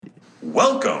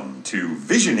Welcome to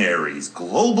Visionaries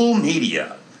Global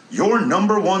Media, your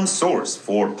number one source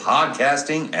for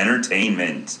podcasting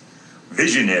entertainment.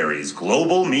 Visionaries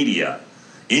Global Media,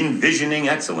 envisioning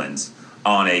excellence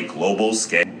on a global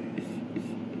scale.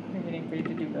 You're waiting for you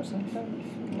to do wrestling stuff?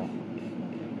 No.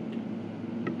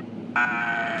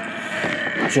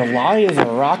 July is a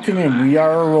rockin' and we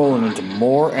are rolling into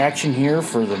more action here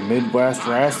for the Midwest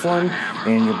Wrestling,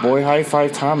 and your boy High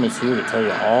Five Tom is here to tell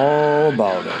you all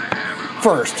about it.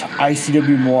 First,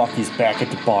 ICW Milwaukee's back at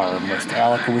the bar in West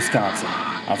Allica, Wisconsin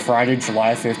on Friday,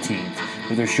 July 15th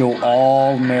with their show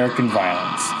All American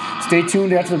Violence. Stay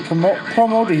tuned after the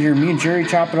promo to hear me and Jerry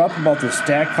chop it up about the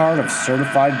stack card of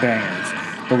certified bangers.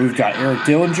 But we've got Eric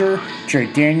Dillinger, Trey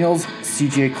Daniels,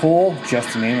 CJ Cole, just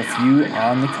to name a few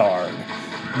on the card.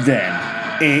 Then,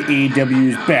 AAW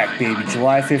is back, baby,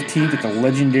 July 15th at the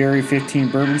legendary 15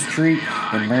 Bourbon Street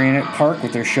in Marionette Park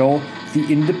with their show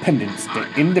The Independence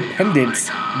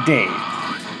Day.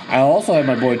 I also have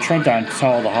my boy Trent on to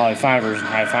tell the High Fivers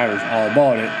all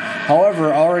about it.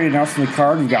 However, already announced in the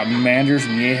card, we've got Manders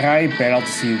and Yehai battle to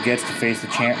see who gets to face the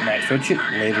champ Matt Fitchett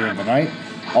later in the night.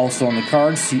 Also on the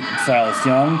card, Silas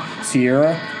Young,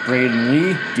 Sierra, Braden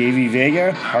Lee, Davey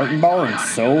Vega, Hartenbauer, and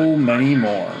so many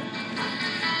more.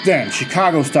 Then,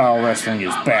 Chicago Style Wrestling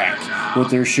is back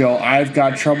with their show I've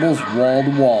Got Troubles Wall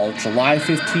to Wall, July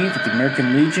 15th at the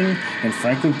American Legion in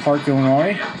Franklin Park,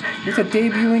 Illinois, with a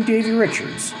debuting Davey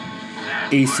Richards.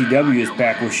 ACW is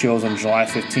back with shows on July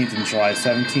 15th and July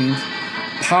 17th.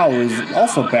 POW is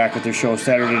also back with their show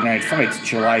Saturday Night Fights,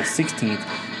 July 16th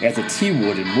at the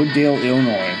T-Wood in Wooddale,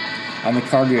 Illinois. On the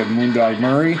card we have Moondog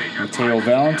Murray, Mateo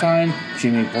Valentine,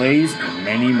 Jimmy Blaze, and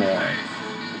many more.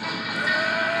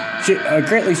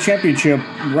 Great Lakes Championship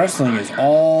Wrestling is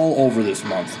all over this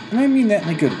month, and I mean that in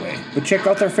a good way, but check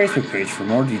out their Facebook page for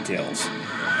more details.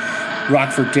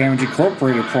 Rockford Damage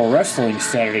Incorporated Pro Wrestling,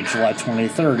 Saturday, July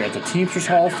 23rd at the Teamsters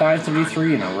Hall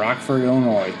 533 in Rockford,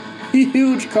 Illinois.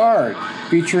 Huge card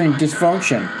featuring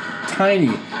Dysfunction, Tiny,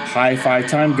 High Five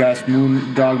Time guest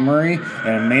Moondog Murray,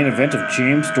 and a main event of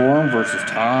James Storm versus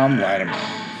Tom Latimer.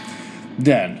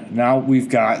 Then, now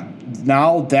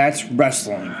that's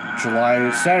wrestling.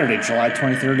 Saturday, July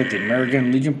 23rd at the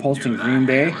American Legion Post in Green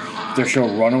Bay, their show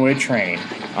Runaway Train.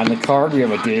 On the card, we have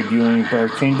a debuting Bear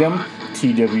Kingdom,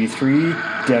 TW3,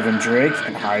 Devin Drake,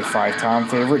 and High Five Tom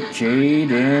favorite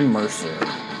Jaden Mercer.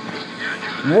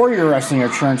 Warrior Wrestling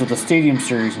returns with the Stadium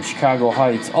Series in Chicago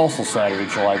Heights, also Saturday,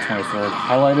 July 23rd,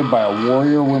 highlighted by a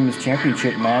Warrior Women's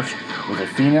Championship match with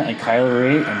Athena and Kylie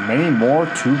Ray, and many more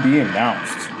to be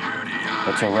announced.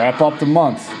 But to wrap up the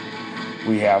month,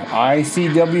 we have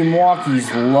ICW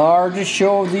Milwaukee's largest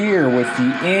show of the year with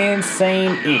the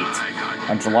Insane 8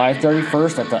 on July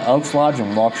 31st at the Elks Lodge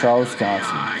in Waukesha,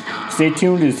 Wisconsin. Stay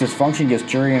tuned as Dysfunction gets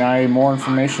Jerry and I more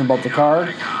information about the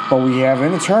card. But we have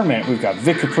in the tournament, we've got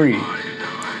Vic Capri,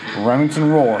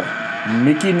 Remington Roar,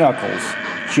 Mickey Knuckles,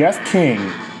 Jeff King,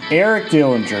 Eric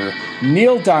Dillinger,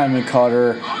 Neil Diamond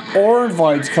Cutter, Oren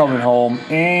Vite's coming home,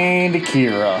 and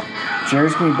Akira.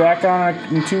 Jerry's going to be back on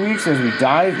in 2 weeks as we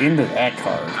dive into that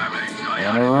card.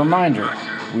 And a reminder,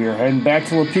 we are heading back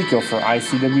to Lepico for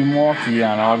ICW Milwaukee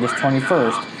on August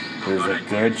 21st. There's a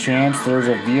good chance there's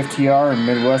a VFTR and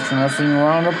Midwestern Wrestling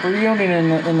Roundup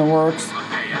reunion in the works.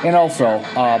 And also,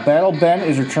 Battle Ben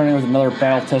is returning with another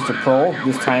Battle Tested Pro,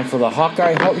 this time for the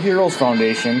Hawkeye Heroes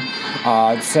Foundation,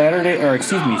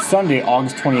 Sunday,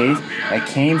 August 28th at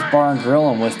Kane's Bar and Grill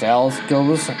in West Alliska,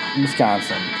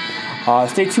 Wisconsin.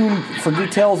 Stay tuned for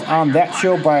details on that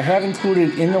show, but I have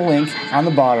included in the link on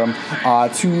the bottom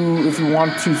if you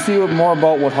want to see more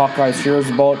about what Hawkeye's here is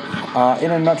about.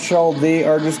 In a nutshell, they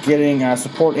are just getting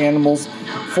support animals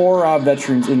for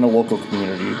veterans in the local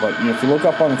community. But if you look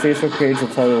up on the Facebook page, I'll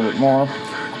tell you a little bit more.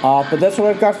 But that's what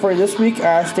I've got for you this week.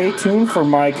 Stay tuned for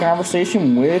my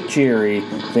conversation with Jerry.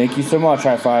 Thank you so much,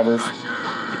 High Fivers.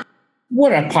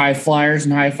 What up, High Flyers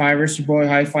and High Fivers? Your boy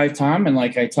High Five Tom, and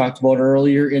like I talked about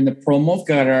earlier in the promo,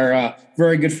 got our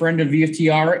very good friend of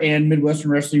VFTR and Midwestern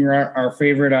Wrestling, our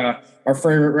favorite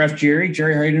ref Jerry.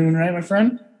 Jerry, how you doing tonight, my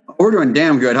friend? We're doing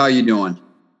damn good. How you doing?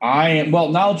 I am well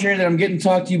now, Jerry. That I'm getting to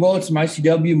talk to you about some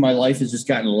ICW. My life has just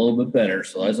gotten a little bit better,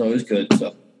 so that's always good.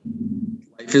 So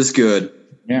life is good.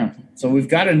 Yeah. So we've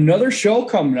got another show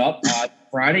coming up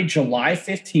Friday, July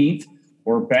 15th.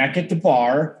 We're back at the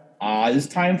bar. This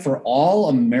time for All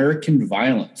American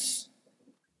Violence.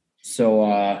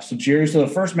 So Jerry, the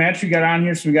first match we got on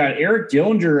here, so we got Eric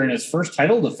Dillinger in his first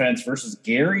title defense versus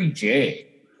Gary J.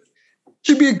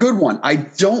 Should be a good one. I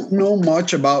don't know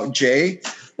much about Jay,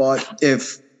 but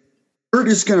if Kurt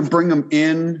is going to bring him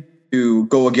in to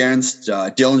go against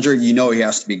Dillinger, he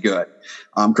has to be good.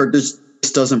 Kurt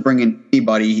just doesn't bring in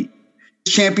anybody.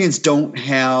 Champions don't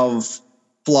have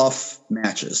fluff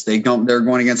matches. They're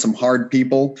going against some hard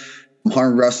people, some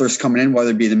hard wrestlers coming in,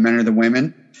 whether it be the men or the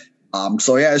women.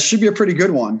 So yeah, it should be a pretty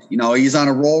good one. You know, he's on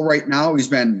a roll right now. He's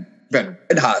been red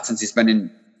hot since he's been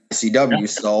in ICW.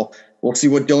 So we'll see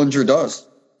what Dillinger does.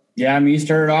 Yeah, I mean, he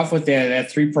started off with that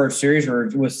 3-part series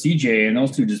with CJ, and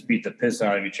those two just beat the piss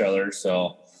out of each other.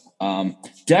 So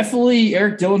definitely,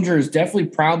 Eric Dillinger is definitely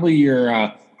probably your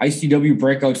ICW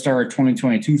breakout star of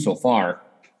 2022 so far.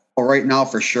 Well, right now,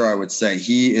 for sure, I would say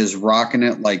he is rocking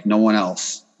it like no one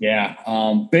else. Yeah,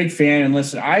 big fan. And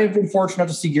listen, I've been fortunate enough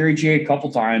to see Gary J a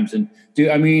couple times, and dude,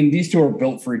 I mean, these two are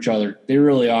built for each other. They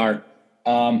really are.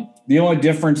 The only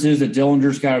difference is that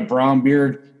Dillinger's got a brown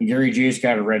beard and Gary J's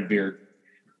got a red beard.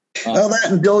 That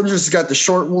and Dillinger's got the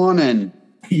short one, and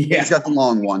he's got the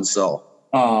long one. So,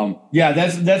 yeah,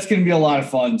 that's going to be a lot of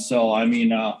fun. So, I mean,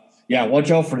 yeah,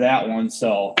 watch out for that one.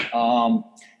 So,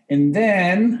 and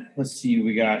then let's see what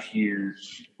we got here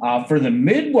for the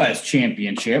Midwest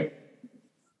Championship.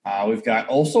 We've got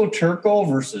also Turco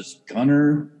versus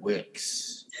Gunnar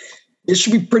Wicks. It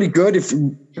should be pretty good. If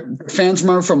fans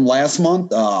remember from last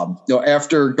month,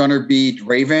 after Gunnar beat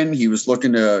Raven, he was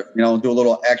looking to, do a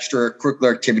little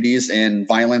extracurricular activities and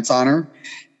violence on her,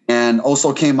 and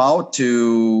also came out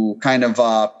to kind of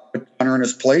put Gunnar in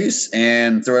his place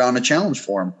and throw down a challenge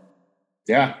for him.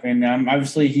 Yeah, and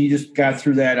obviously he just got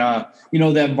through that,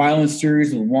 that violence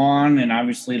series with Juan, and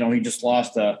obviously, he just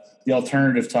lost the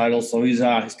alternative title, so he's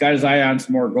got his eye on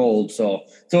some more gold. So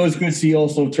it's always good to see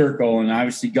also Turco, and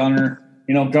obviously Gunnar.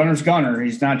 Gunnar's Gunnar.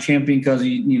 He's not champion because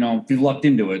he lucked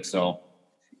into it. So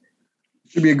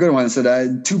should be a good one.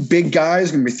 So two big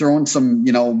guys going to be throwing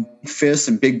some fists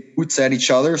and big boots at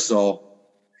each other. So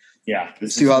yeah,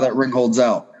 let's see how that ring holds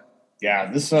out.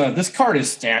 Yeah, this card is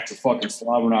stacked with fucking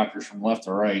slobber knockers from left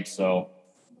to right. So,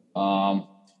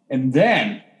 and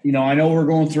then I know we're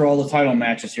going through all the title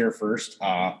matches here first,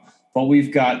 but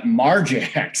we've got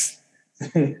Marjax,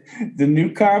 the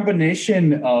new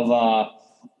combination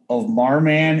of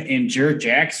Marman and Jared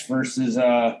Jax versus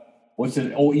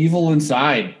Evil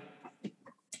Inside.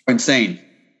 Insane.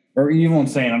 Or Evil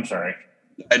Insane, I'm sorry.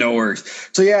 I know works.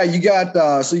 So yeah, you got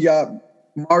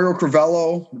Mario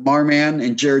Crivello, Marman,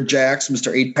 and Jared Jax,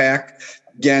 Mr. 8-Pack,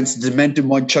 against Demented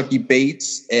Mud Chucky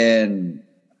Bates, and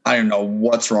I don't know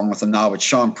what's wrong with him now, but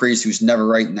Sean Priest, who's never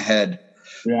right in the head.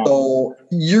 Yeah. So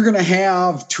you're going to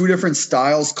have two different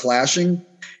styles clashing.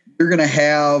 You're going to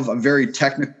have a very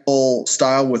technical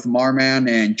style with Marman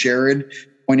and Jared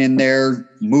going in there,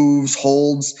 moves,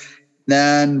 holds.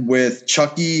 Then with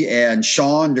Chucky and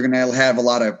Sean, you're going to have a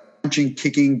lot of punching,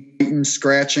 kicking, biting,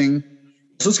 scratching.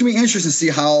 So it's going to be interesting to see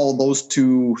how those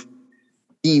two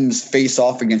teams face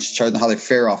off against each other and how they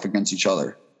fare off against each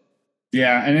other.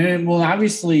 Yeah, and then, well,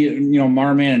 obviously,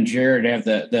 Marman and Jared have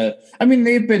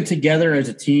they've been together as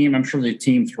a team. I'm sure they've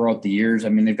teamed throughout the years. I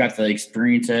mean, they've got the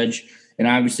experience edge. And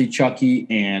obviously Chucky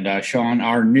and Sean,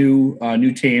 our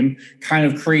new team, kind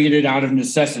of created out of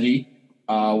necessity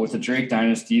with the Drake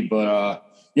Dynasty. But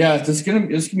yeah, this is gonna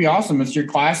be awesome. It's your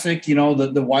classic,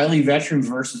 the wily veterans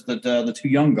versus the two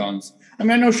young guns. I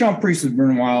mean, I know Sean Priest has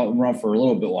been around for a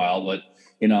little bit while, but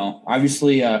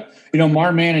obviously,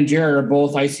 Marman and Jared are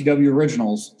both ICW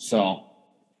originals. So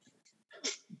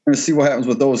we're gonna see what happens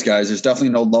with those guys. There's definitely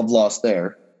no love lost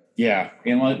there. Yeah,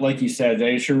 and like you said,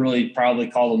 they should really probably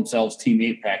call themselves Team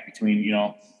 8-Pack between,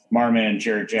 Marman and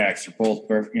Jared Jax. They're both,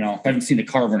 haven't seen the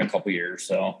Carver in a couple years.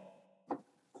 So,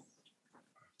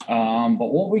 but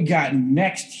what we got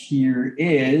next here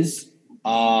is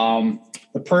the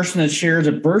person that shares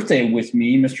a birthday with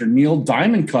me, Mr. Neil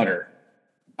Diamond Cutter,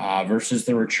 versus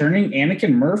the returning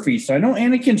Anakin Murphy. So I know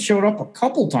Anakin showed up a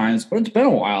couple times, but it's been a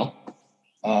while.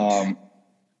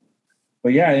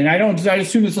 But yeah, and I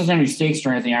assume this doesn't have any stakes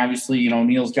or anything. Obviously,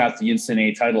 Neil's got the Instant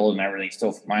A title and everything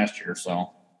still from last year. So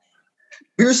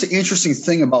here's the interesting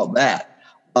thing about that.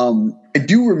 I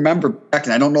do remember back,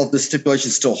 and I don't know if this stipulation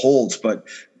still holds, but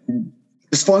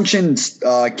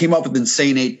Dysfunction came up with the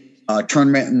Insane 8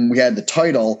 tournament and we had the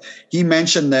title. He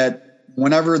mentioned that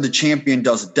whenever the champion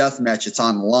does a death match, it's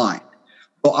on the line.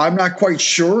 So I'm not quite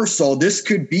sure. So this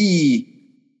could be,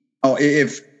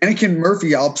 if Anakin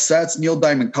Murphy upsets Neil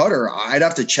Diamond Cutter, I'd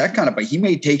have to check on it, but he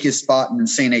may take his spot in the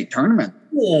Insane 8 tournament.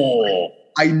 Whoa.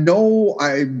 I know.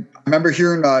 I remember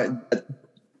hearing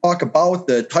talk about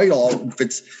the title. If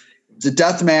it's a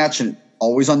death match and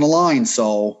always on the line,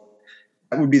 so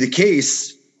that would be the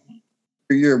case.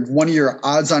 One of your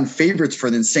odds-on favorites for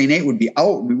the Insane 8 would be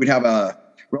out. We would have a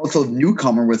relative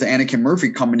newcomer with Anakin Murphy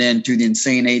coming in to the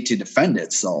Insane 8 to defend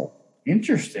it. So.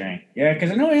 Interesting. Yeah, because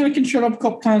I know Anakin showed up a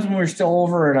couple times when we were still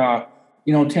over at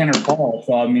Tanner Paul.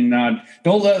 So, I mean,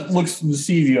 don't let looks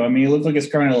deceive you. I mean, he looks like a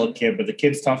scrawny little kid, but the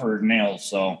kid's tougher than nails.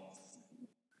 So,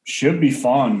 should be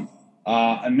fun.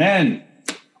 And then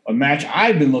a match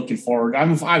I've been looking forward.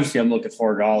 I'm looking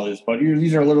forward to all of this, but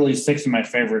these are literally 6 of my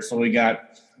favorites. So we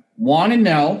got Juan and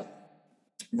Nell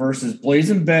versus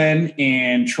Blazing Ben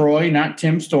and Troy, not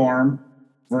Tim Storm,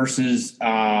 versus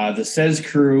the Says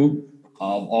crew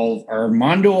of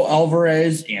Armando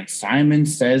Alvarez and Simon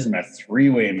Says in a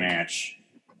 3-way match.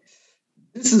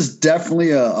 This is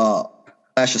definitely a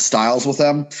clash of styles with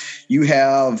them. You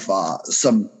have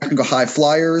some technical high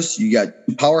flyers, you got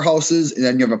powerhouses, and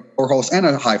then you have a powerhouse and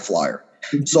a high flyer.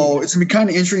 So it's going to be kind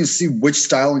of interesting to see which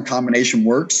style and combination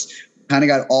works. Kind of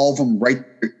got all of them right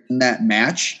in that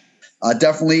match.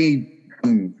 Definitely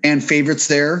fan favorites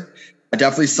there.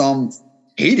 Definitely some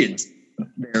hated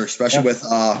there, especially with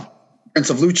Prince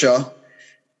of Lucha.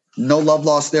 No love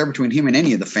lost there between him and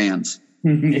any of the fans.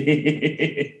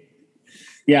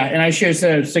 Yeah, and I should have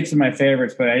said 6 of my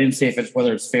favorites, but I didn't say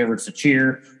whether it's favorites to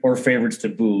cheer or favorites to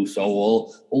boo. So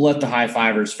we'll let the high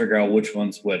fivers figure out which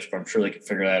one's which, but I'm sure they can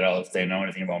figure that out if they know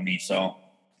anything about me. So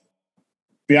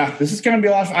yeah, this is going to be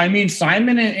a lot. I mean,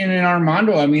 Simon and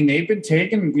Armando, I mean, they've been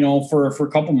taken, for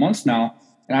a couple months now.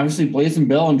 And obviously Blazing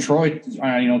Bill and Troy,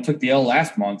 took the L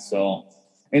last month. So,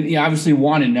 and obviously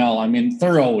Juan and Nell, I mean,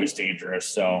 they're always dangerous.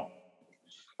 So,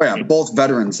 yeah, both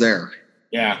veterans there.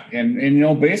 Yeah.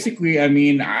 And basically, I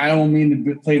mean, I don't mean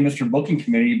to play Mr. Booking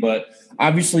Committee, but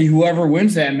obviously whoever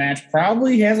wins that match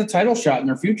probably has a title shot in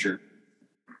their future.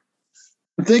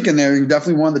 I'm thinking they're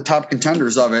definitely one of the top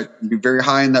contenders of it. Be very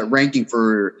high in that ranking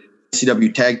for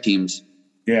CW tag teams.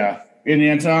 Yeah.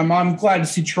 And I'm glad to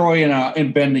see Troy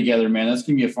and Ben together, man. That's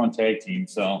going to be a fun tag team.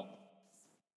 So,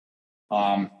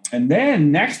 and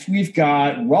then next we've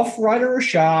got Rough Rider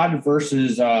Rashad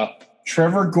versus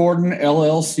Trevor Gordon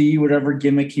LLC, whatever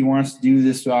gimmick he wants to do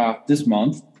this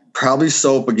month. Probably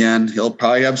soap again. He'll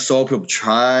probably have soap. He'll be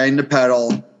trying to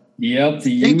pedal. Yep. I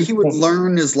think he would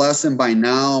learn his lesson by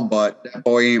now, but that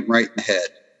boy ain't right in the head.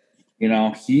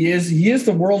 He is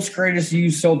the world's greatest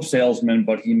used soap salesman,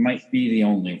 but he might be the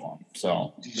only one.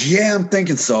 So yeah, I'm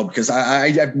thinking so because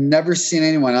I've never seen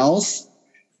anyone else.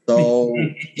 So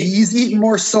he's eating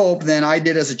more soap than I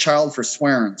did as a child for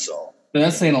swearing. So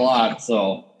that's saying a lot.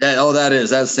 So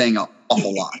that's saying an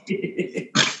awful lot.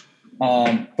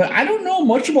 But I don't know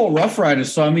much about Rough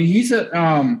Riders. So I mean, he's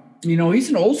he's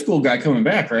an old school guy coming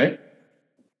back, right?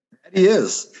 He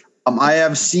is. I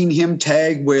have seen him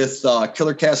tag with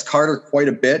Killer Cass Carter quite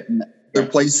a bit in other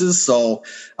places. So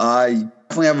I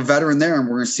definitely have a veteran there, and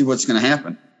we're going to see what's going to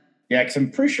happen. Yeah, because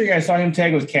I'm pretty sure I saw him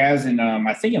tag with Kaz in,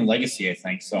 I think in Legacy, I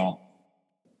think so.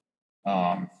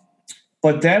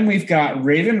 But then we've got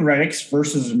Raven Reddix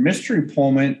versus a mystery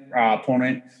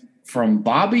opponent from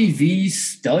Bobby V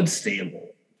Stud Stable.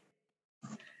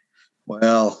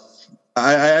 Well,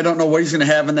 I don't know what he's going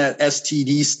to have in that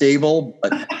STD stable,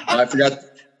 but I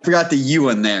forgot the U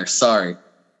in there. Sorry.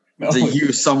 There's a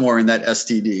U somewhere in that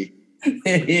STD.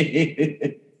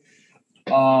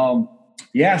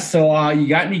 Yeah, so you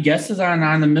got any guesses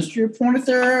on the mystery opponent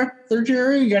there,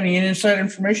 Jerry? You got any inside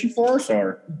information for us?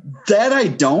 Or that I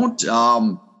don't.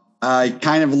 I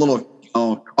kind of a little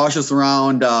cautious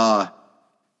around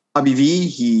Bobby V.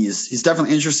 He's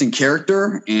definitely an interesting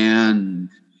character, and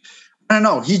I don't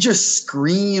know. He just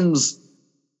screams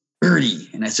dirty,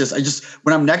 and it's just I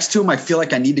when I'm next to him, I feel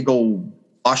like I need to go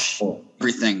wash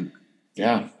everything.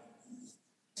 Yeah.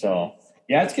 So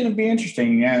yeah, it's going to be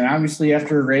interesting. And obviously,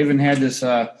 after Raven had this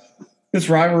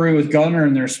rivalry with Gunner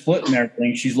and they're split and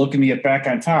everything, she's looking to get back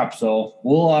on top. So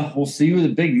we'll see who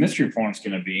the big mystery opponent's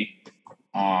going to be.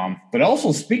 But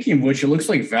also, speaking of which, it looks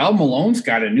like Val Malone's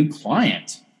got a new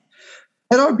client.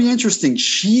 That would be interesting.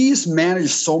 She's managed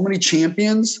so many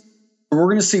champions. We're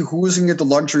going to see who's going to get the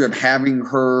luxury of having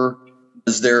her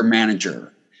as their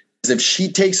manager. Because if she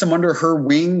takes them under her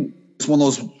wing, it's one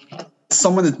of those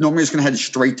someone that normally is going to head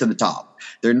straight to the top.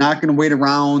 They're not going to wait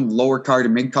around lower card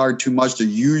and mid card too much. They're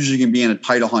usually going to be in a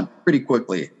title hunt pretty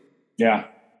quickly. Yeah.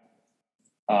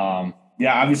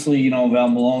 Obviously, Val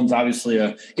Malone's obviously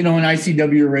an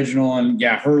ICW original, and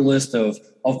her list of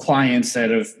clients that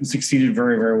have succeeded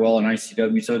very, very well in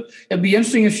ICW. So it'd be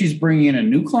interesting if she's bringing in a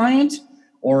new client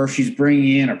or if she's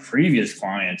bringing in a previous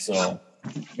client. So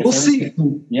we'll see.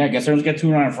 I guess everyone's got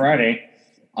tuned on Friday.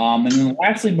 And then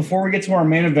lastly, before we get to our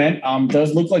main event,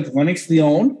 does look like Lennox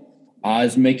Leone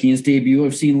is making his debut.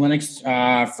 I've seen Lennox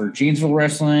for Janesville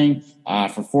Wrestling,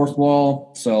 for Fourth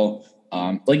Wall. So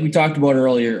like we talked about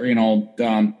earlier,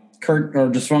 Kurt or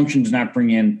Dysfunction does not bring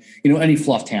in, any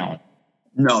fluff talent.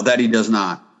 No, that he does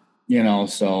not.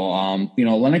 So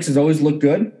Lennox has always looked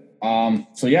good.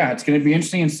 So yeah, it's going to be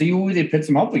interesting and see who they pits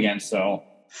him up against. So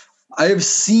I have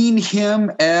seen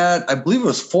him at, I believe it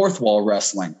was Fourth Wall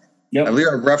Wrestling. Yep. I believe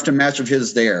I refed a match of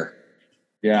his there.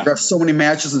 Yeah. I refed so many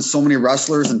matches and so many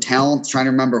wrestlers and talents. Trying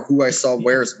to remember who I saw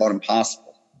where is about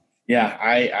impossible. Yeah,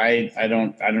 I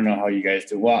don't know how you guys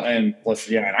do. Well, and plus,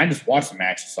 yeah, and I just watched the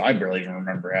matches, so I barely even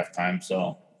remember half time.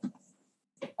 So,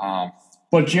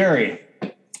 but Jerry,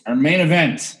 our main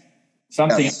event,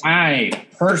 something Yes. I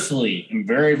personally am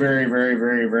very, very, very,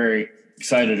 very, very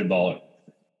excited about.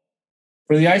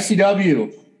 For the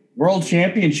ICW World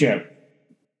Championship,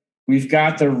 we've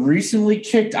got the recently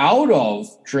kicked out of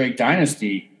Drake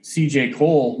Dynasty, CJ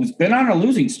Cole, who's been on a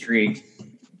losing streak,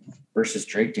 versus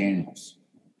Drake Daniels.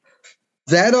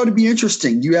 That ought to be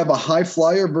interesting. You have a high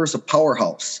flyer versus a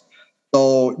powerhouse.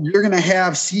 So you're going to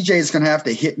have CJ is going to have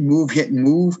to hit and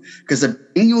move, because if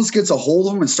Daniels gets a hold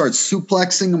of him and starts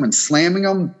suplexing him and slamming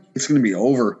him, it's going to be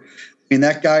over. I mean,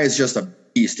 that guy is just a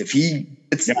beast. If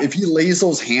he lays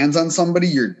those hands on somebody,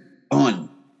 you're done.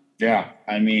 Yeah,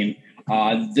 I mean,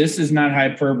 this is not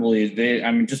hyperbole.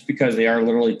 Just because they are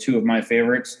literally two of my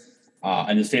favorites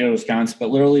in the state of Wisconsin, but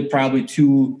literally probably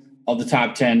two of the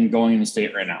top 10 going in the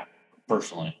state right now,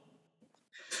 personally.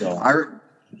 So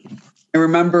I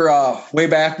remember way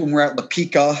back when we were at La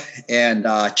Pica, and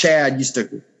Chad used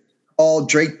to call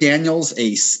Drake Daniels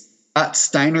a Scott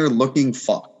Steiner looking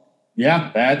fuck.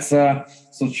 Yeah, that's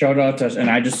so shout out to us. And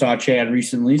I just saw Chad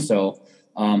recently, so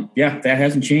that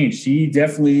hasn't changed. He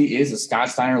definitely is a Scott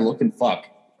Steiner looking fuck.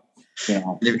 You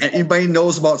know. If anybody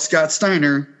knows about Scott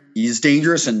Steiner, he's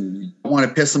dangerous and you don't want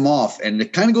to piss him off. And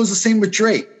it kind of goes the same with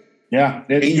Drake. Yeah.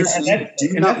 Dangerous,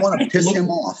 do not want to piss him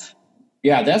off.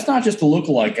 Yeah, that's not just a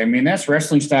lookalike. I mean, that's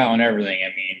wrestling style and everything.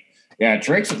 I mean, yeah,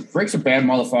 Drake's a bad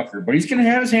motherfucker, but he's going to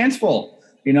have his hands full.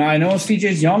 You know, I know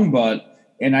CJ's young,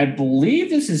 and I believe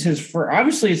this is his first,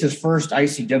 obviously it's his first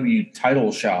ICW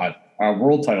title shot,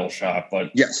 world title shot,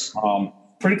 but yes,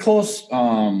 pretty close.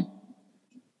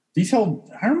 He's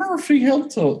held, I don't remember if he held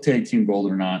tag team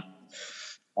gold or not.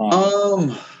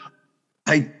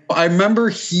 I remember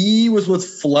he was with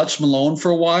Fletch Malone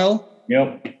for a while.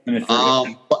 Yep.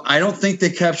 But I don't think they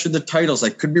captured the titles. I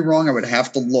could be wrong. I would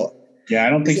have to look. Yeah, I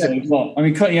don't think so. Well, I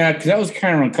mean, yeah, because that was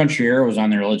kind of when Country Era was on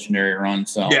their legendary run.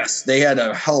 So yes, they had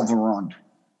a hell of a run.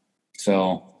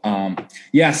 So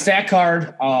stat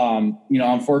card.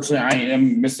 Unfortunately, I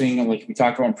am missing. Like we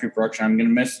talked about in pre-production, I'm going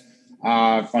to miss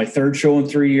my third show in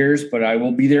 3 years, but I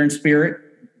will be there in spirit,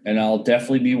 and I'll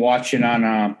definitely be watching on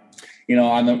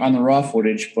on the raw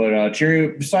footage. But Jerry,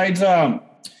 besides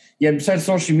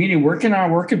social media, where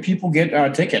can people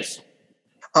get tickets?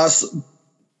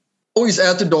 Always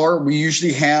at the door. We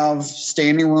usually have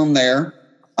standing room there.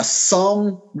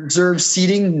 Some reserved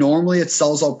seating. Normally it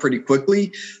sells out pretty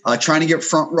quickly. Trying to get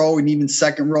front row and even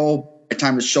second row by the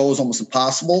time the show is almost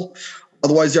impossible.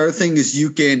 Otherwise, the other thing is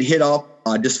you can hit up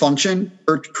Dysfunction,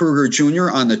 Kurt Kruger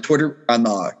Jr. on the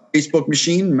Facebook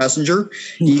machine, Messenger.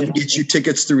 He can get you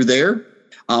tickets through there.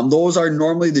 Those are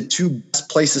normally the two best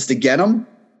places to get them.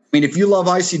 I mean, if you love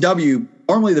ICW,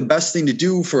 normally the best thing to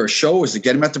do for a show is to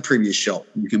get them at the previous show.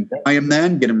 You can buy them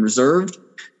then, get them reserved,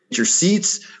 get your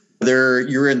seats, whether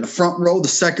you're in the front row, the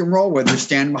second row, whether you're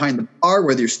standing behind the bar,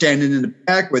 whether you're standing in the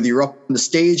back, whether you're up on the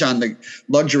stage on the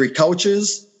luxury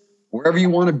couches, wherever you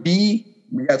want to be,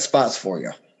 we got spots for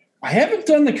you. I haven't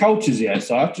done the couches yet,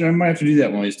 so I might have to do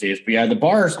that one of these days. But yeah, the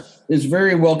bars is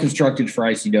very well constructed for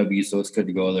ICW, so it's good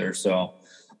to go there. So,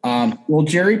 well,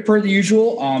 Jerry, per the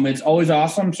usual, it's always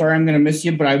awesome. Sorry, I'm going to miss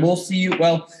you, but I will see you.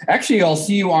 Well, actually, I'll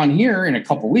see you on here in a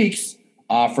couple weeks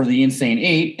for the Insane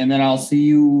 8, and then I'll see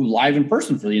you live in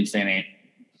person for the Insane 8.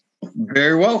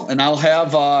 Very well, and I'll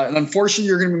have. And unfortunately,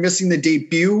 you're going to be missing the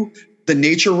debut, the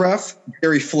Nature Ref,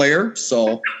 Gary Flair.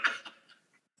 So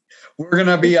we're going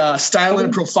to be styling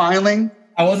and profiling.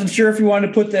 I wasn't sure if you wanted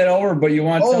to put that over, but you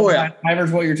want to tell my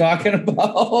drivers what you're talking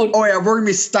about? Oh, yeah. We're going to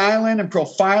be styling and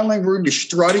profiling. We're going to be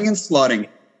strutting and slutting.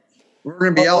 We're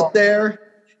going to be out there.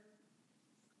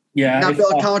 Yeah. Not be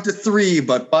able to count to 3,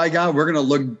 but by God, we're going to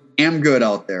look damn good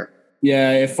out there.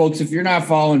 Yeah, if you're not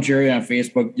following Jerry on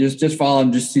Facebook, just follow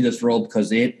him, just see this role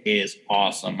because it is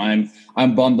awesome. I'm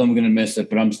bummed I'm going to miss it,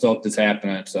 but I'm stoked it's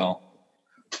happening. So.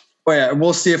 Oh, yeah.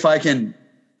 We'll see if I can,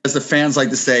 as the fans like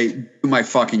to say, do my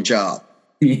fucking job.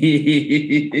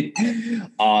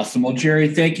 Awesome. Well, Jerry,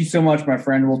 thank you so much, my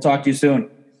friend. We'll talk to you soon.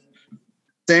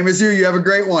 Same as you. You have a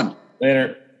great one.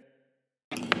 Later.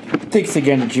 Thanks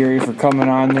again to Jerry for coming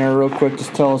on there real quick.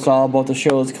 Just tell us all about the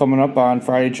show that's coming up on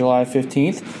Friday, July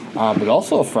 15th. But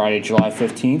also Friday, July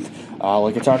 15th,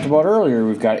 like I talked about earlier,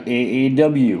 we've got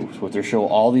AAW with their show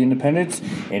All the Independents.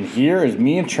 And here is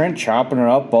me and Trent chopping it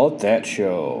up about that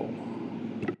show.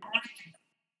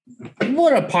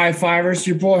 What up, High Fivers?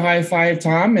 Your boy High Five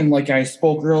Tom. And like I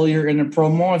spoke earlier in the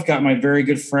promo, I've got my very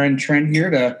good friend Trent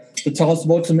here to tell us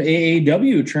about some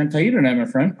AAW. Trent, how you doing, my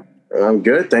friend? I'm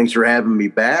good. Thanks for having me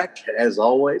back. As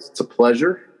always, it's a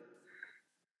pleasure.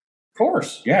 Of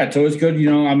course. Yeah, it's always good.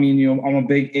 I'm a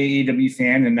big AAW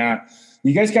fan, and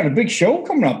you guys got a big show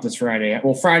coming up this Friday.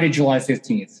 Well, Friday, July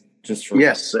 15th.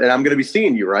 Yes, and I'm going to be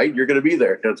seeing you, right? You're going to be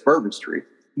there. That's Bourbon Street.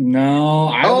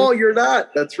 No. You're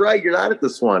not. That's right. You're not at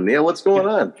this one. Yeah, what's going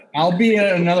on? I'll be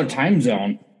at another time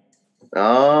zone.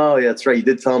 Oh, yeah, that's right. You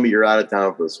did tell me you're out of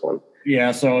town for this one.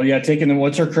 Yeah, so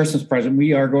what's our Christmas present?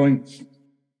 We are going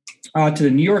to the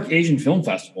New York Asian Film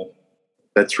Festival.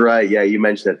 That's right. Yeah, you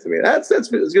mentioned that to me. It's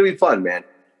going to be fun, man.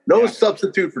 No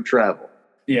substitute for travel.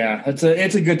 Yeah, it's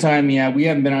a good time. Yeah, we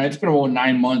haven't been on. It's been about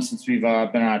 9 months since we've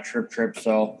been on a trip.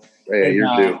 So yeah,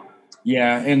 you're due.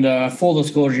 Yeah, and full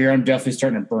disclosure here, I'm definitely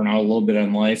starting to burn out a little bit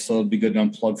on life, so it'll be good to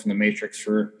unplug from the Matrix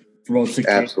for about 6 days.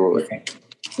 Absolutely.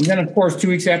 And then, of course, 2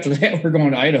 weeks after that, we're going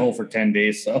to Idaho for 10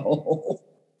 days. So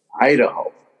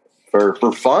Idaho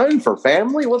for fun, for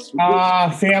family. What's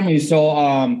family?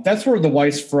 So that's where the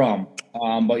wife's from.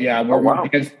 But yeah,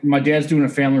 my dad's doing a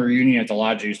family reunion at the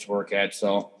lodge I used to work at.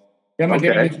 So yeah, my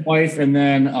dad and his wife, and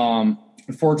then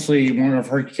unfortunately, one of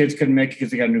her kids couldn't make it because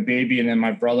they got a new baby, and then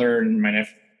my brother and my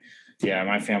nephew. Yeah,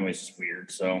 my family's just weird,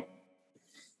 so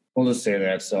we'll just say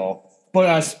that. So,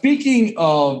 but speaking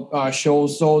of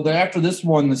shows, so after this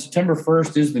one, the September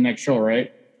 1st is the next show,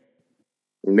 right?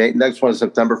 Next one is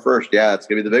September 1st. Yeah, it's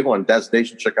gonna be the big one.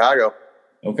 Destination Chicago.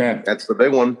 Okay, that's the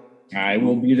big one. I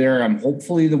will be there.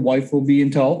 Hopefully the wife will be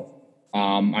in tow.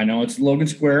 I know it's Logan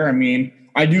Square. I mean,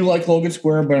 I do like Logan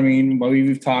Square, but I mean,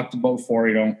 we've talked about before.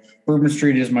 Bourbon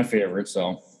Street is my favorite.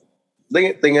 So,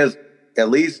 thing is. At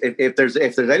least if there's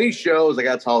any shows, I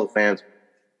got to tell the fans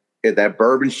that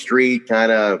Bourbon Street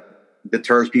kind of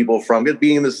deters people from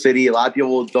being in the city. A lot of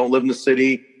people don't live in the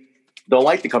city, don't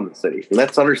like to come to the city, and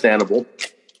that's understandable.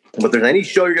 But if there's any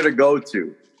show you're going to go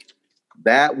to,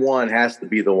 that one has to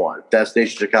be the one.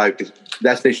 Destination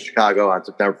Chicago on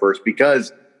September 1st,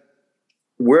 because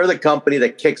we're the company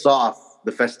that kicks off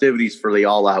the festivities for the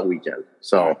All Out weekend.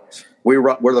 So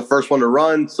we're the first one to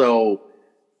run. So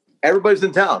everybody's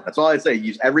in town. That's all I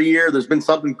say. Every year there's been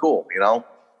something cool,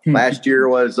 Last year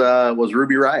was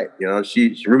Ruby Riot,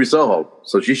 she's Ruby Soho.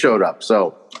 So she showed up.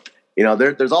 So,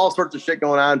 there's all sorts of shit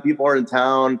going on. People are in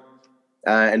town.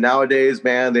 And nowadays,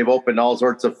 man, they've opened all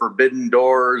sorts of forbidden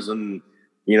doors and,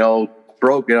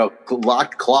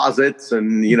 locked closets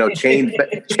and,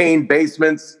 chain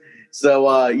basements.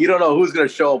 So you don't know who's going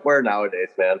to show up where nowadays,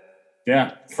 man.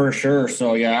 Yeah, for sure.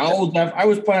 So, yeah, I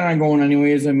was planning on going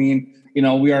anyways. I mean,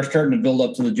 we are starting to build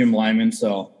up to the Jim Lyman,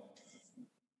 so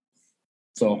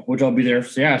which I'll be there.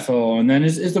 So, yeah. So, and then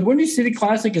is the Windy City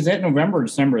Classic, is that November or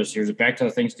December this year? Is it back to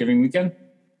the Thanksgiving weekend?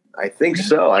 I think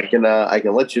so. I can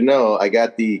let you know. I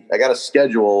got a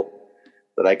schedule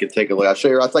that I can take a look. I'll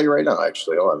tell you right now.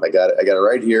 Actually, hold on. I got it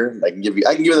right here. I can give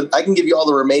you all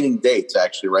the remaining dates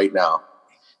actually right now,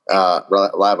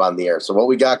 live on the air. So what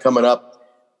we got coming up.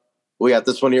 We got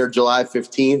this one here, July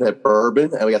 15th at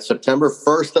Bourbon, and we got September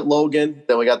 1st at Logan.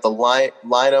 Then we got the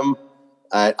Lineham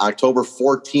October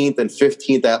 14th and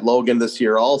 15th at Logan this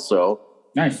year also.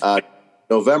 Nice.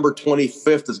 November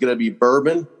 25th is going to be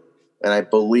Bourbon, and I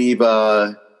believe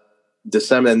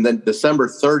December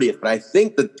 30th. But I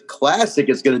think the Classic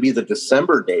is going to be the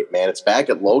December date, man. It's back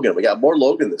at Logan. We got more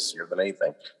Logan this year than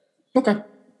anything. Okay.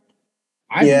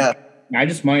 I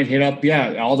just might hit up,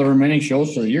 all the remaining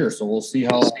shows for the year. So we'll see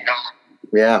how.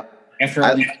 Yeah. After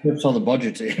all these trips, how the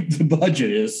budget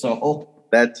is. So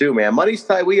that too, man. Money's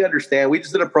tight. We understand. We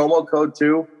just did a promo code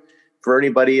too for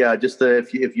anybody.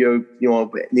 If you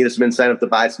need some incentive to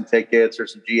buy some tickets or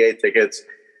some GA tickets,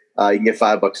 you can get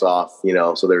 $5 off.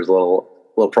 So there's a little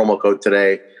promo code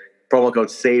today. Promo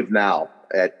code Save Now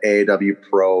at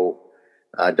AAWPro.com.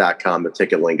 The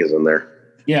ticket link is in there.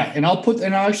 Yeah, and I'll put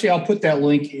that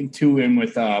link in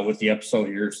with the episode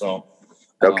here. So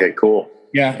okay, cool.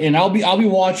 Yeah, and I'll be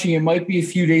watching. It might be a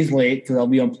few days late because I'll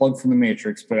be unplugged from the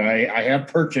Matrix, but I have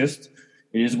purchased.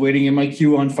 It is waiting in my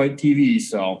queue on Fight TV.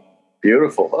 So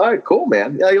beautiful. All right, cool,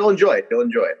 man. Yeah, you'll enjoy it. Man.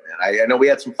 I know we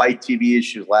had some Fight TV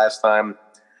issues last time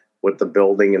with the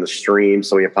building and the stream,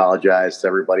 so we apologize to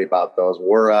everybody about those.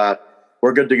 We're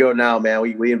good to go now, man.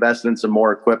 We invested in some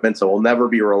more equipment, so we'll never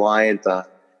be reliant on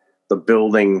the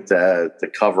building to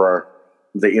cover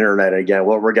the internet again.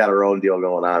 Well, we got our own deal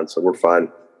going on, so we're fine.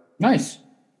 Nice.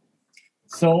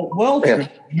 So,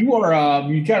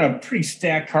 you got a pretty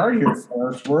stacked card here for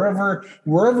us.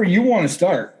 Wherever you want to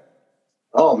start.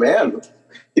 Oh man,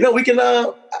 we can.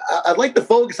 I'd like to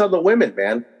focus on the women,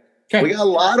 man. Okay. We got a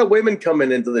lot of women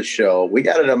coming into the show. We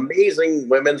got an amazing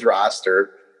women's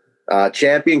roster.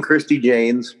 Champion Christy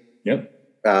Janes. Yep.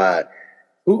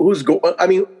 Who's going? I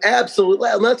mean, absolutely.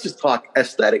 Let's just talk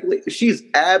aesthetically. She's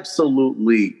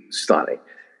absolutely stunning.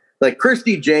 Like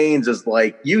Christy Janes is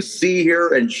like, you see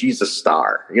her and she's a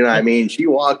star. You know what I mean? She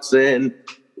walks in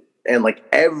and like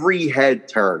every head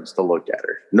turns to look at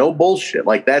her. No bullshit.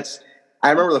 Like I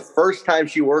remember the first time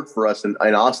she worked for us in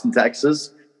Austin,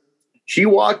 Texas. She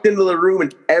walked into the room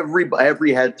and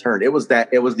every head turned. It was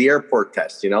the airport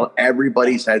test,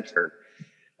 everybody's head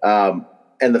turned.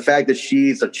 And the fact that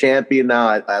she's a champion now,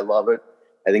 I love it.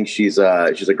 I think she's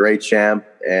a great champ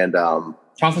and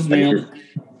tough as nails.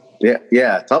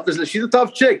 Yeah, tough as she's a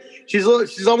tough chick. She's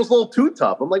almost a little too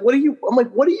tough. I'm like, what are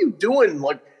you doing?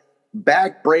 Like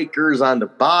back breakers on the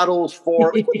bottles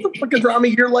for? Like, what the fuck is wrong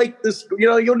with you? You're like this, what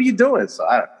are you doing? So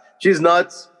she's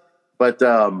nuts, but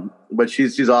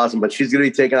she's awesome. But she's gonna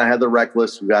be taking on Heather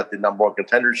Reckless, who got the number one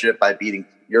contendership by beating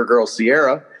your girl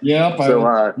Sierra. Yep, so,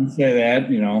 I would say that.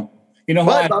 You know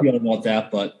how I feel about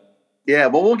that, but yeah,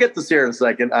 well, we'll get to Sierra in a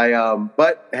second.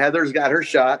 But Heather's got her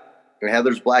shot.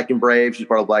 Heather's Black and Brave. She's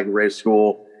part of Black and Brave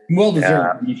school. Well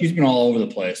deserved. She's been all over the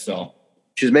place, so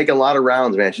she's making a lot of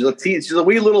rounds, man. She's a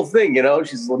wee little thing,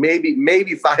 She's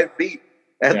maybe 5 feet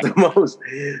at the most,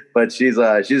 but she's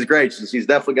great. She's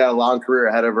definitely got a long career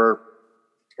ahead of her.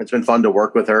 It's been fun to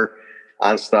work with her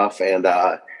on stuff, and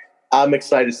I'm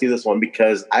excited to see this one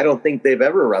because I don't think they've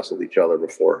ever wrestled each other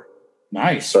before.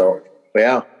 Nice. So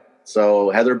yeah. So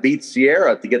Heather beats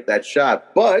Sierra to get that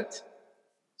shot, but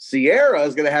Sierra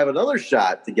is going to have another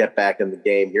shot to get back in the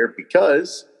game here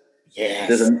because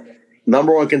there's a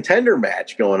number one contender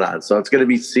match going on. So it's going to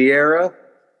be Sierra,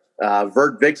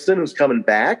 Vert Vixen, who's coming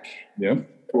back. Yep.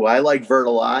 Who I like Vert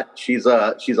a lot. She's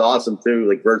awesome too.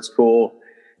 Like Vert's cool.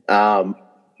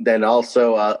 Then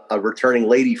also a returning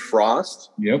Lady Frost.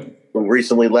 Yep. Who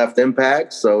recently left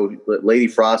Impact. So Lady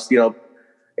Frost,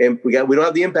 and we don't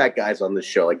have the Impact guys on this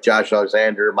show like Josh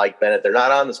Alexander, Mike Bennett. They're not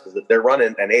on this because they're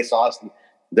running, and Ace Austin.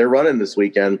 They're running this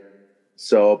weekend.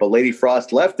 So, but Lady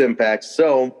Frost left Impact.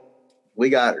 So we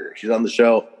got her. She's on the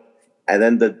show. And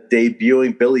then the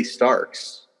debuting Billy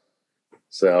Starks.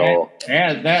 So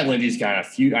that lady's got a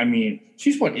few. I mean,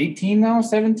 she's 18 now,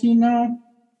 17 now?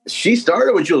 She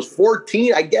started when she was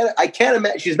 14. I get it. I can't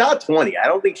imagine. She's not 20. I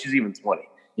don't think she's even 20.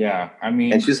 Yeah. I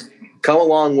mean, and she's come a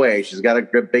long way. She's got a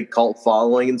big cult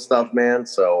following and stuff, man.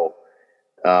 So,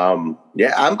 I'm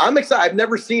excited. I've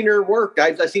never seen her work.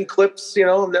 I've seen clips,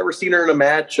 I've never seen her in a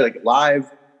match like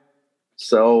live.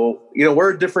 So,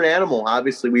 we're a different animal.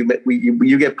 Obviously,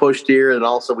 you get pushed here, and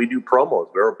also we do promos.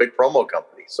 We're a big promo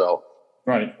company. So,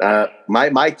 right.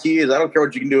 My key is I don't care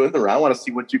what you can do in the ring. I want to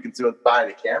see what you can do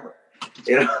behind the camera.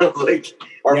 Front of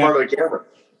the camera.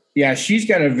 Yeah, she's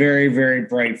got a very, very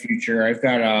bright future. I've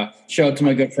got a shout out to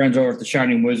my good friends over at the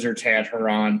Shining Wizards had her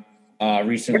on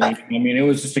recently. Yeah. I mean, it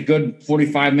was just a good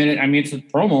 45-minute. I mean, it's a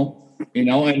promo,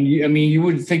 and you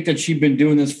would think that she'd been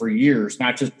doing this for years,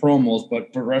 not just promos,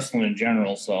 but for wrestling in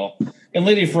general. So, and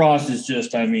Lady Frost is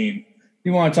just, you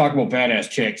want to talk about badass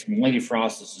chicks. I mean, Lady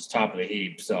Frost is just top of the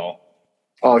heap. So,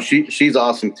 she's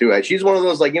awesome too. She's one of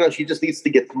those she just needs to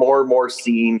get more and more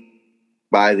seen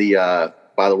by the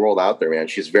world out there, man.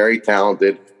 She's very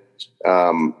talented,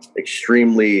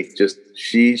 extremely just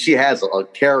she has a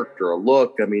character, a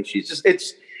look. I mean,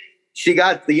 she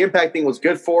got the Impact thing was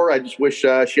good for her. I just wish she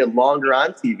had longer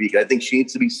on TV. I think she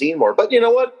needs to be seen more. But you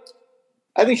know what?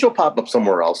 I think she'll pop up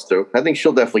somewhere else too. I think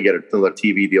she'll definitely get another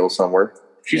TV deal somewhere.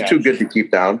 She's too good to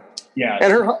keep down. Yeah,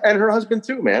 and her husband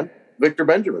too, man, Victor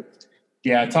Benjamin.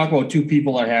 Yeah, talk about two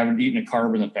people that haven't eaten a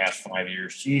carb in the past 5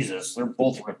 years. Jesus, they're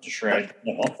both ripped to shreds.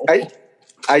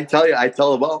 I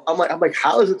tell them, well, I'm like,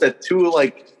 how is it that two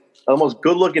the most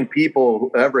good-looking people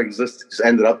who ever existed just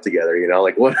ended up together?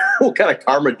 Like what kind of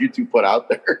karma did you two put out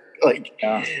there?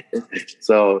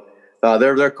 So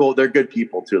they're cool. They're good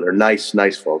people too. They're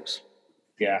nice folks.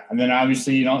 Yeah, and then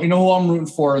obviously you know who I'm rooting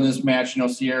for in this match.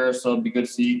 Sierra. So it'd be good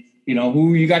to see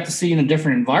who you got to see in a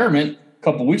different environment a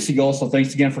couple weeks ago. So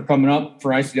thanks again for coming up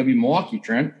for ICW Milwaukee,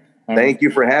 Trent. Thank you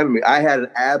for having me. I had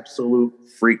an absolute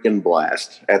freaking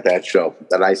blast at that show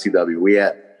at ICW. We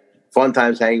had fun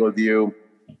times hanging with you,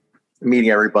 meeting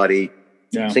everybody,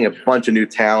 seeing a bunch of new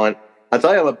talent. I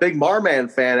tell you, I'm a big Marman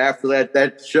fan after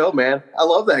that show, man. I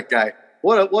love that guy.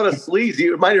 What a sleaze.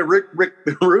 You reminded Rick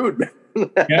Rude, man.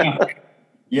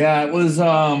 Yeah, it was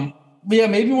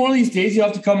maybe one of these days you'll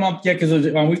have to come up, because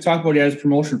we've talked about it as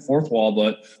promotion fourth wall,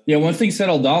 but once things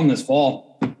settle down this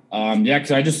fall,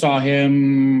 because I just saw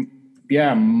him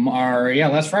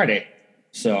last Friday.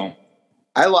 So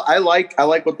I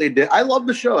like what they did. I love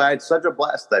the show. I had such a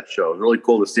blast that show. It was really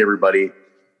cool to see everybody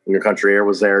in your country air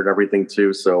was there and everything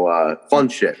too. So fun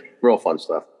shit, real fun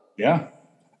stuff. Yeah.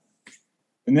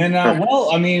 And then,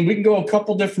 well, I mean, we can go a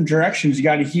couple different directions. You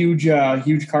got a huge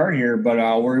card here, but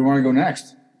where do you want to go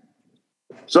next?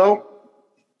 So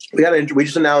we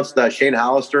just announced Shane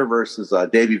Hollister versus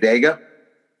Davey Vega.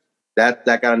 That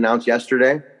got announced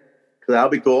yesterday. So that'll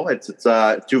be cool. It's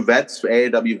two vets,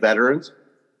 AAW veterans.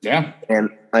 Yeah. And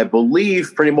I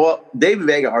believe pretty well Davey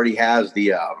Vega already has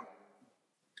the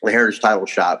Heritage title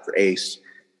shot for Ace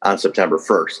on September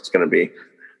 1st. It's going to be.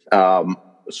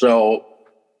 So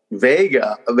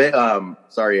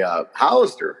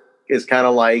Hollister is kind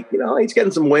of like, he's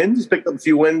getting some wins. He's picked up a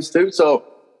few wins too. So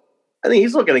I think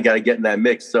he's looking to get in that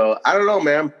mix. So I don't know,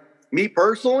 man. Me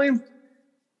personally,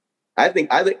 I think,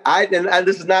 and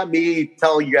this is not me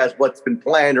telling you guys what's been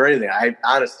planned or anything.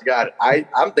 Honest to God,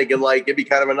 I'm thinking like it'd be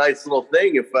kind of a nice little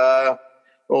thing if,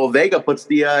 Vega puts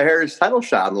the Heritage title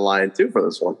shot on the line too for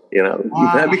this one.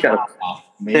 That'd be kind of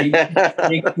maybe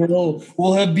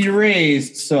we'll have be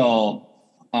raised. So,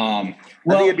 well,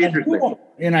 it'd be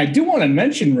interesting. I do want to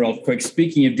mention real quick.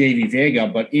 Speaking of Davey Vega,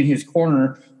 but in his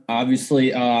corner,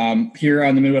 obviously, here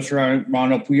on the Midwest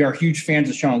Roundup, we are huge fans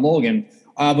of Sean Logan.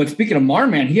 But speaking of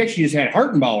Marman, he actually just had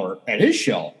Hartenbauer at his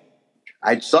show.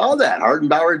 I saw that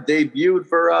Hartenbauer debuted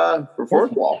for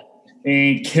Fourth Wall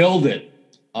and killed it.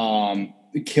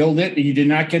 He did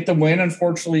not get the win,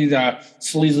 unfortunately. The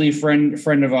sleazy friend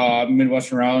of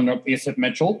Midwestern Roundup, Asap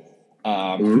Mitchell,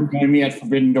 who joined me at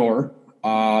Forbidden Door.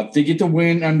 They get the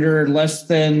win under less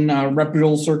than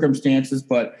reputable circumstances,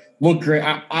 but look great.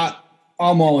 I'm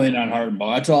all in on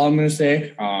Hartenbauer. That's all I'm going to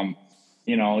say.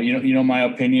 You know my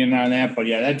opinion on that, but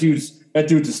yeah, that dude's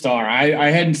a star. I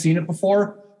hadn't seen it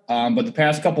before, but the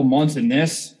past couple months in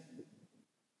this,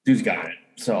 dude's got it.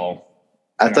 So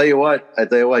I tell you what, he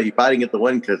probably didn't get the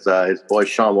win because his boy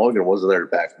Sean Logan wasn't there to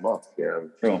back him up.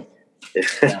 True.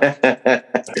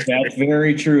 That's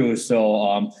very true.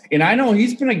 So, and I know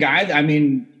he's been a guy that,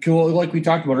 like we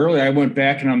talked about earlier, I went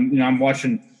back and I'm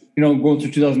watching, going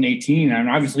through 2018, and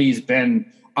obviously he's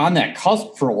been on that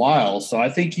cusp for a while. So I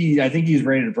think he's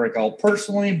ready to break out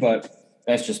personally, but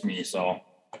that's just me. So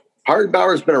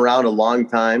Hartenbauer's been around a long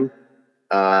time.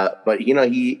 But he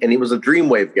was a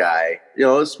Dreamwave guy,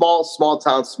 a small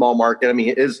town, small market.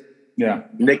 His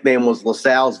nickname was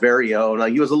LaSalle's very own.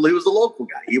 He was a local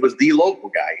guy. He was the local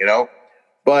guy,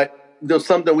 but there's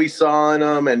something we saw in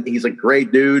him, and he's a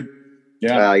great dude.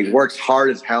 Yeah. He works hard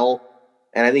as hell.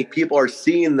 And I think people are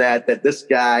seeing that this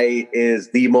guy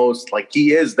is the most,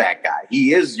 he is that guy.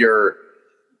 He is your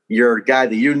guy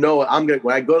that,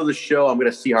 when I go to the show, I'm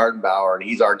going to see Hartenbauer, and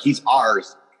he's our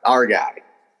guy.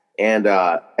 And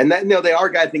that, the our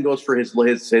guy thing goes for his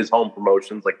home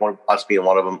promotions, like us being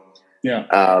one of them.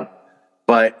 Yeah.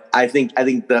 But I think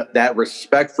that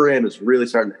respect for him is really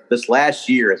starting. This last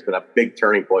year has been a big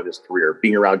turning point in his career.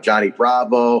 Being around Johnny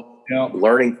Bravo,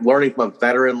 learning from a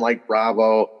veteran like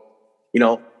Bravo,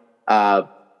 some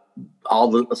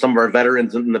of our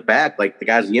veterans in the back, like the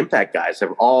guys, the Impact guys,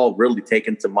 have all really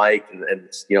taken to Mike and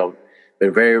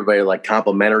been very, very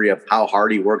complimentary of how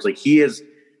hard he works. He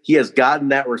has gotten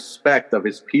that respect of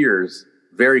his peers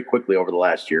very quickly over the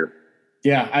last year.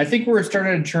 Yeah, I think where it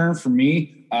started to turn for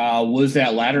me was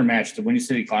that ladder match, the Windy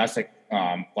City Classic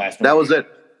last night. That was it.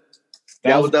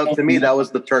 To me, that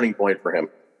was the turning point for him.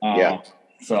 I'm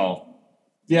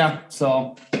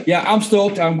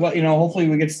stoked. I'm glad, hopefully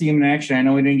we get to see him in action. I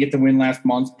know we didn't get the win last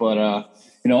month, but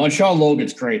and Sean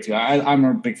Logan's great too. I'm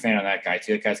a big fan of that guy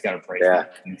too. That guy's got a praise for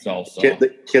himself. So. The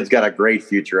kid's got a great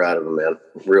future out of him, man.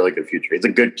 Really good future. He's a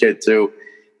good kid too.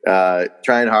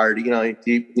 Trying hard.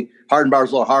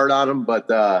 Hardenbauer's a little hard on him, but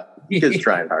kid's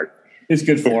trying hard. It's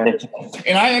good for him.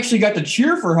 And I actually got to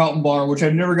cheer for Hartenbauer, which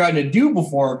I've never gotten to do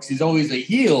before because he's always a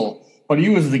heel, but he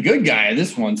was the good guy in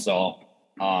this one. So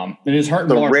it is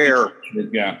Hartenbauer.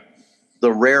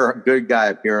 The rare good guy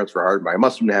appearance for Hardenbauer. He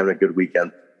must have been having a good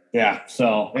weekend. Yeah,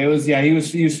 so it was. Yeah, he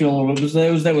was feeling a little bit.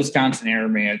 It was that Wisconsin air,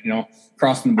 man.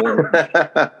 Crossing the border.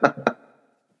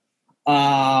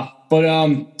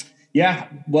 Yeah.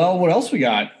 Well, what else we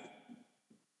got?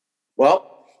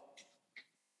 Well,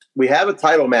 we have a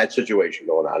title match situation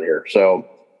going on here, so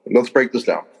let's break this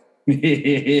down.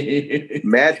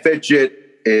 Matt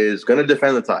Fitchett is going to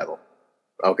defend the title,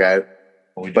 okay?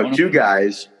 But two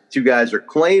guys are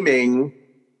claiming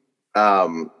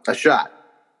a shot.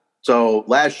 So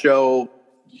last show,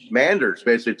 Manders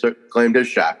basically claimed his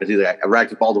shot because he's like, I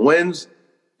racked up all the wins,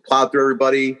 plowed through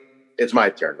everybody. It's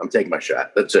my turn. I'm taking my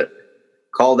shot. That's it.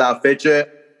 Called out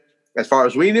Fitchett. As far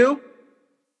as we knew,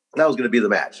 that was going to be the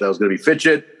match. That was going to be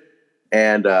Fitchett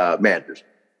and Manders.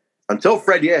 until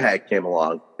Fred Yehag came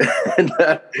along.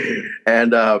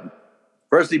 and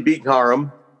first he beat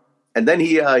Harum, and then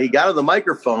he got on the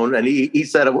microphone and he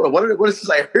said, what is this?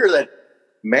 I hear that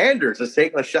Manders is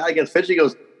taking a shot against Fitch. He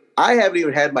goes, I haven't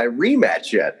even had my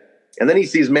rematch yet. And then he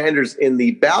sees Manders in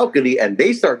the balcony, and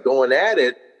they start going at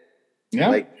it,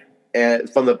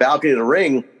 from the balcony to the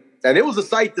ring. And it was a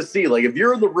sight to see. Like, if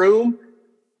you're in the room,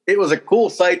 it was a cool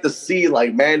sight to see,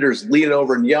 like, Manders leaning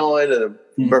over and yelling,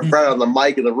 and Fred on the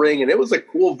mic in the ring, and it was a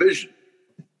cool vision.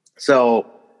 So,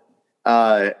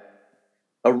 a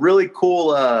really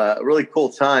cool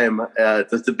time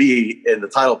to be in the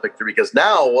title picture, because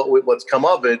now what's come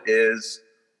of it is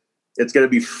it's going to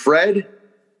be Fred,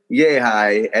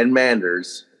 Yehai, and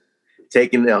Manders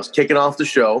kicking off the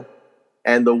show,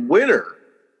 and the winner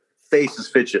faces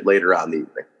Fitchett later on in the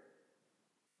evening.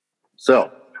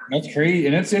 So that's crazy,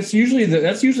 and that's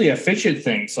usually a Fitchett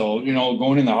thing. So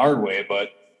going in the hard way, but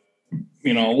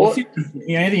we'll see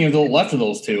anything left of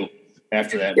those two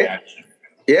after that match.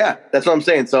 Yeah, that's what I'm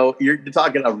saying. So you're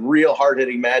talking a real hard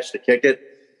hitting match to kick it,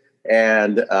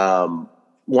 and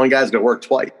one guy's going to work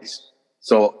twice.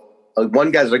 So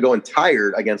one guy's going to go in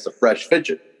tired against a fresh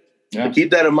Fitchett. Yeah. So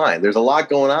keep that in mind. There's a lot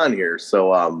going on here.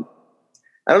 So I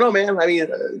don't know, man. I mean,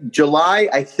 July,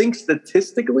 I think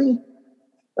statistically,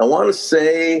 I want to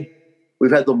say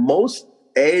we've had the most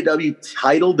AEW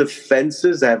title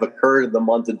defenses that have occurred in the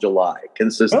month of July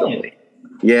consistently. Really?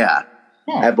 Yeah.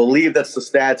 Huh. I believe that's the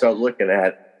stats I was looking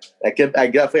at. I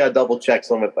definitely got to double check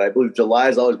some of it, but I believe July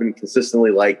has always been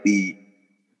consistently like the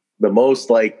most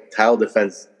like title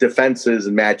defenses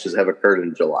and matches have occurred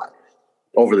in July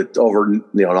over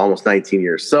almost 19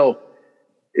 years. So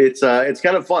it's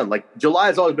kind of fun. Like, July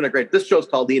has always been a great. This show's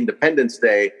called the Independence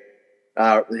Day.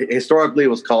 Historically, it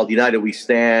was called United We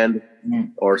Stand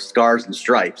or Scars and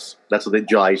Stripes. That's what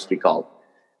July used to be called.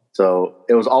 So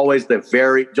it was always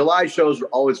July shows were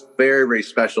always very, very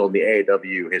special in the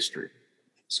AEW history.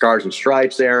 Scars and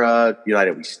Stripes era,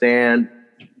 United We Stand.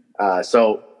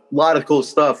 So a lot of cool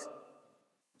stuff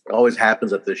always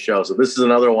happens at this show. So this is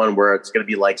another one where it's going to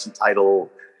be like some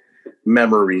title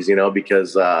memories,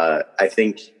 because I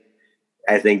think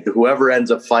whoever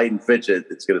ends up fighting Fitchett,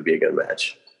 it's going to be a good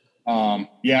match.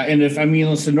 Yeah, and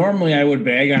listen, normally I would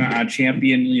bag on a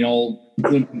champion,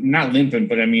 not limping,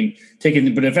 but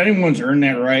but if anyone's earned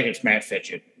that right, it's Matt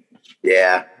Fitchett.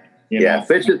 Yeah.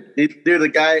 Fitchett, dude,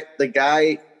 the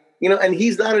guy, and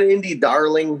he's not an indie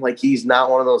darling. Like, he's not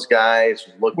one of those guys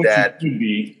looked at. He should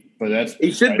be, but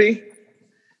he should be.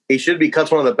 He should be.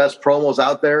 Cuts one of the best promos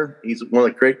out there. He's one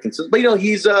of the great consistent. But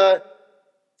he's I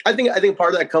think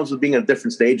part of that comes with being at a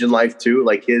different stage in life too.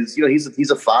 Like he's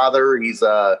a father. He's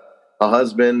a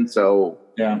husband. So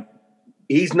yeah,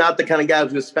 he's not the kind of guy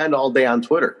who's going to spend all day on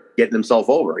Twitter getting himself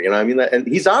over. And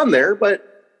he's on there, but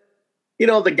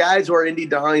the guys who are indie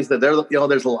darlings, that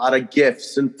there's a lot of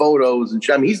GIFs and photos and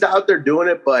he's out there doing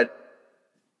it, but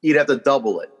you'd have to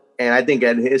double it. And I think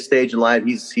at his stage in life,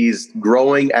 he's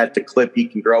growing at the clip he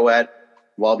can grow at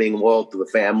while being loyal to the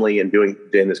family and doing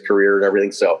his career and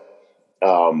everything. So,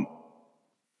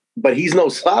 but he's no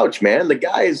slouch, man. The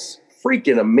guy is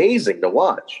freaking amazing to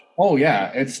watch. Oh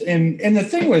yeah, and the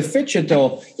thing with Fitchett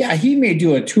though, yeah, he may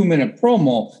do a 2-minute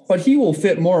promo, but he will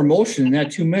fit more emotion in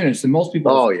that 2 minutes than most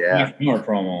people. Oh yeah, more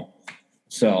promo.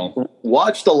 So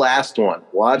watch the last one.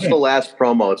 Watch the last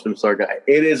promo. It's been so good.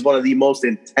 It is one of the most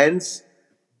intense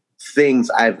things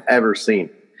I've ever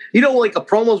seen. Like a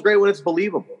promo is great when it's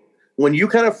believable. When you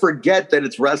kind of forget that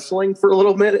it's wrestling for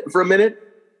a minute,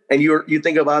 and you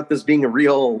think about this being a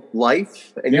real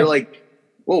life, and you're like,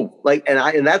 whoa, like,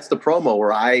 and that's the promo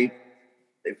where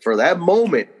for that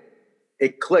moment,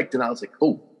 it clicked, and I was like,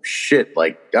 oh shit,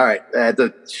 like, all right, I had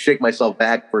to shake myself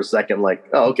back for a second, like,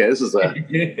 oh, okay, this is an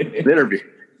interview.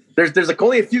 There's like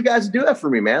only a few guys who do that for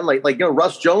me, man. Like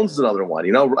Russ Jones is another one.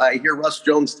 I hear Russ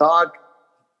Jones talk,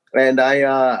 and I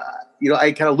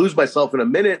kind of lose myself in a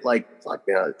minute, like, fuck,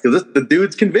 because the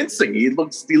dude's convincing. He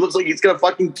looks like he's gonna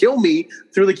fucking kill me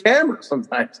through the camera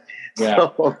sometimes. Yeah,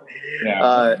 so,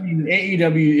 yeah.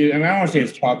 AEW. I don't want to say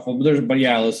it's chock-full, but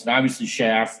listen, obviously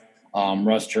Shaft,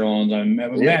 Russ Jones,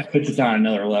 Matt Fitchett's on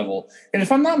another level. And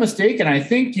if I'm not mistaken, I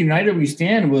think United We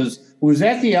Stand was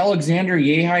that the Alexander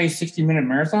Yehai 60-minute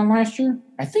marathon last year?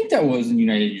 I think that was in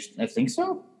United. I think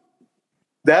so.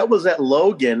 That was at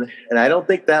Logan, and I don't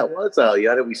think that was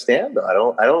United We Stand,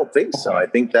 though. I don't think so. I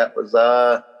think that was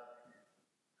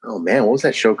oh man, what was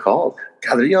that show called?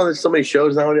 God, there's so many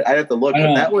shows now. I'd have to look.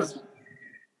 But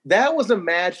that was a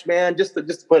match, man. Just to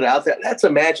put it out there, that's a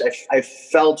match I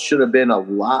felt should have been a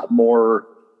lot more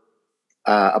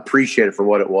appreciated for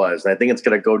what it was. And I think it's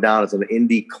going to go down as an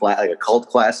indie like a cult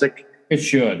classic. It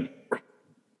should.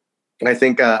 I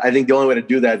think the only way to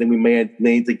do that, I think we may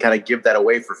need to kind of give that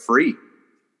away for free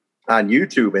on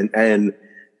YouTube and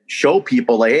show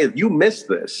people like, hey, if you missed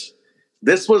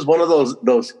this was one of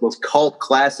those cult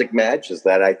classic matches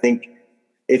that I think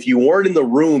if you weren't in the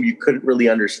room, you couldn't really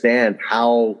understand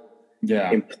how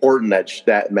important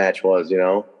that match was, you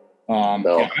know?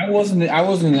 Yeah, I wasn't,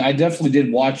 I definitely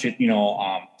did watch it,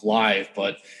 live,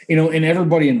 but, and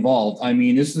everybody involved. I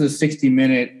mean, this is a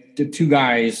 60-minute, two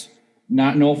guys,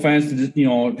 no offense to,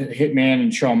 Hitman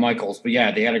and Shawn Michaels, but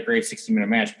yeah, they had a great 60-minute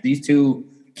match. But these two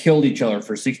killed each other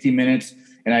for 60 minutes.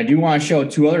 And I do want to show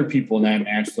two other people in that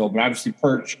match, though, but obviously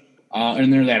Perch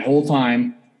in there that whole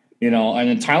time, and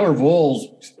then Tyler Voles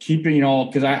keeping,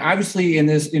 because obviously in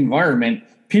this environment,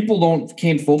 people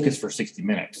can't focus for 60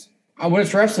 minutes. When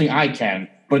it's wrestling, I can,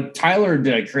 but Tyler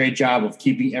did a great job of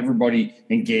keeping everybody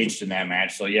engaged in that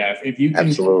match. So yeah, if you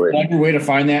can find your way to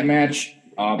find that match,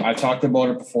 I talked about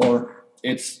it before.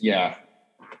 It's a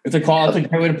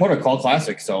great way to put it, cult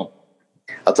classic. So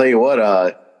I'll tell you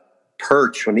what,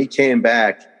 Perch, when he came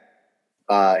back,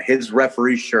 his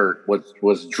referee shirt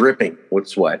was dripping with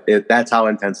sweat. That's how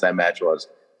intense that match was.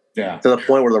 Yeah, to the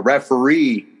point where the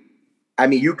referee, I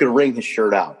mean, you could wring his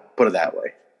shirt out. Put it that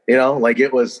way.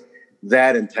 It was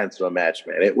that intense of a match,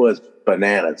 man. It was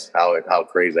bananas how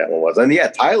crazy that one was. And yeah,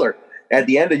 Tyler, at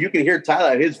the end, you can hear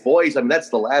Tyler, his voice. I mean, that's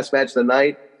the last match of the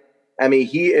night. I mean,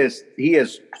 he is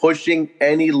pushing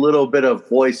any little bit of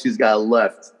voice he's got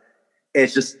left.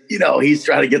 It's just, he's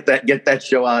trying to get that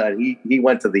show out, and he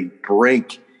went to the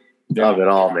brink of it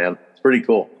all, man. It's pretty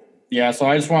cool. Yeah, so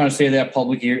I just want to say that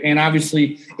public here. And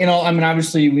obviously,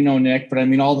 obviously we know Nick, but I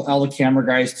mean all the camera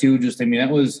guys too. Just that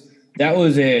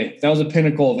was a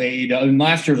pinnacle of AEW. And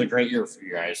last year was a great year for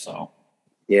you guys. So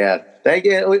yeah, thank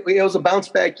you. It was a bounce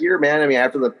back year, man. I mean,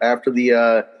 after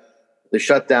the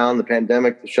shutdown, the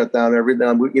pandemic, the shutdown,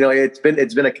 everything.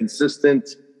 It's been a consistent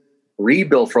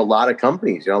rebuild for a lot of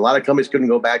companies. A lot of companies couldn't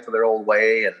go back to their old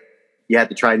way, and you had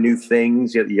to try new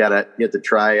things. You had to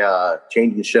try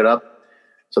changing shit up.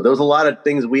 So there was a lot of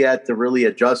things we had to really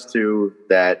adjust to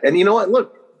that. And you know what?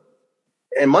 Look,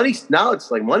 and now it's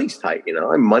like money's tight.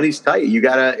 Money's tight. You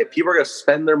gotta, if people are gonna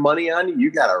spend their money on you, you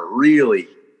gotta really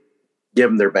give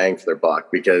them their bang for their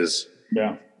buck, because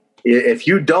if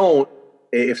you don't,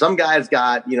 if some guy's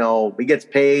got, he gets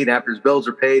paid after his bills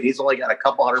are paid, he's only got a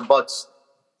couple $100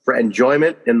 for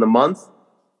enjoyment in the month,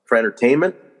 for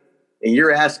entertainment, and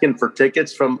you're asking for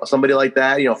tickets from somebody like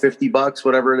that, $50,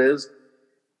 whatever it is.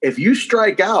 If you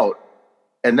strike out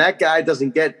and that guy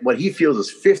doesn't get what he feels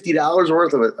is $50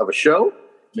 worth of a show,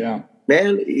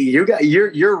 man,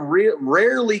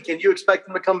 rarely can you expect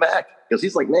him to come back, because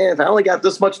he's like, man, if I only got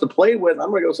this much to play with,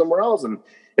 I'm going to go somewhere else. And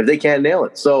if they can't nail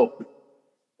it, so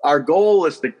our goal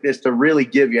is to really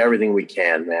give you everything we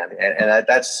can, man. And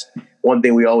that's one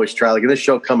thing we always try. Like in this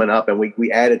show coming up, and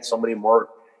we added so many more.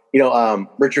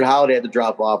 Richard Holiday had to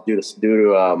drop off due to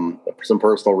some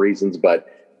personal reasons, but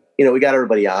we got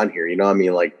everybody on here.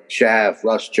 Like Shaft,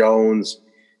 Russ Jones,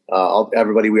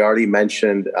 everybody we already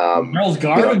mentioned.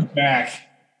 Garvin's back.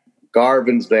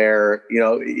 Garvin's there.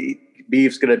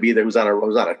 Beef's gonna be there. Who's on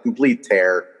a complete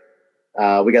tear.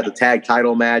 We got the tag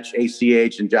title match,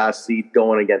 ACH and Josh Seed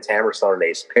going against Hammerstone and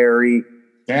Ace Perry,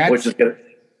 which is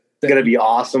gonna be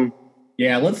awesome.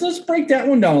 Yeah, let's break that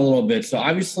one down a little bit. So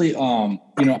obviously, I'm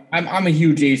a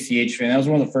huge ACH fan. That was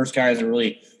one of the first guys that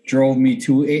really drove me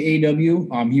to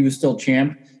AAW. He was still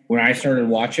champ when I started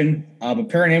watching. But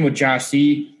pairing him with Josh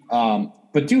C.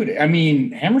 But dude, I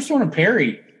mean, Hammerstone and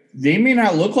Perry, they may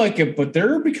not look like it, but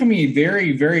they're becoming a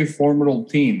very, very formidable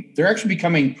team. They're actually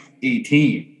becoming a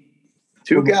team.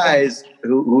 Two guys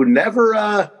who never,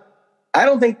 I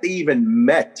don't think they even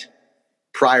met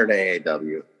prior to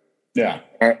AAW. Yeah.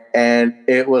 And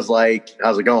it was like,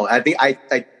 how's it going? I think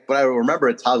but I remember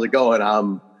it's how's it going?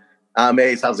 I'm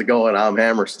Ace. How's it going? I'm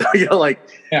Hammerstone.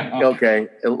 Okay.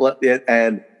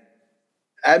 And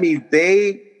I mean,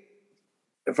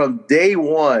 from day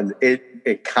one,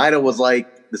 it kind of was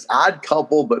like this odd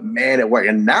couple, but man, it worked.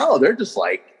 And now they're just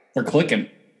like, they're clicking.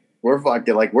 We're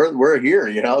fucking like, we're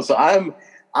here, So I'm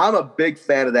a big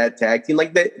fan of that tag team.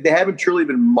 Like they haven't truly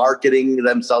been marketing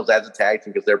themselves as a tag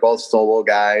team because they're both solo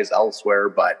guys elsewhere.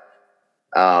 But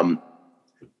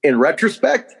in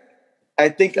retrospect, I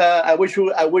think I wish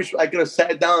I could have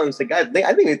sat down and said, guys,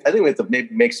 I think we have to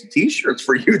maybe make some T-shirts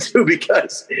for you too,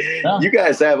 because you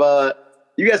guys have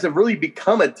really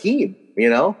become a team,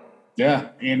 Yeah,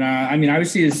 and I mean,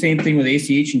 obviously the same thing with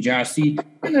ACH and Josh C.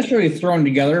 Not necessarily thrown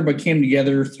together, but came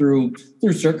together through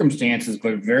circumstances,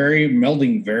 but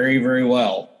melding very, very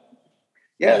well.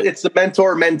 Yeah, it's the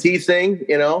mentor-mentee thing,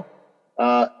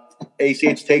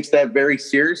 ACH takes that very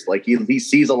serious. Like he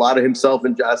sees a lot of himself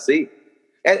in Jossie,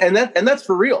 and that's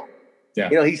for real.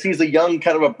 Yeah. He sees a young,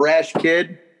 kind of a brash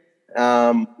kid,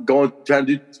 trying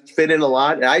to fit in a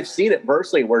lot. And I've seen it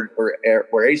personally where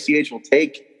ACH will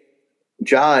take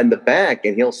Ja in the back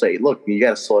and he'll say, "Look, you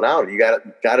got to slow down. You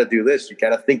got to do this. You got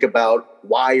to think about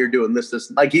why you're doing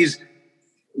this." Like he's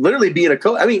literally being a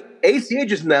coach. I mean, ACH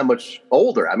isn't that much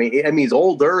older. I mean, he's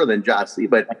older than Jossie,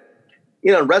 but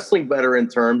wrestling veteran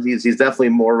terms, he's definitely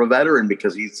more of a veteran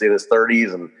because he's in his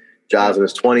 30s and Ja's in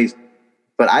his 20s.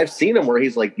 But I've seen him where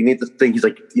he's like, you need to think. He's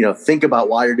like, think about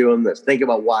why you're doing this. Think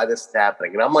about why this is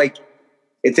happening. And I'm like,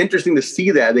 it's interesting to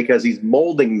see that because he's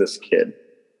molding this kid.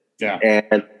 Yeah.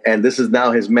 And this is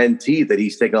now his mentee that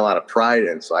he's taking a lot of pride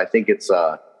in. So I think it's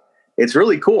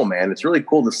really cool, man. It's really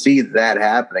cool to see that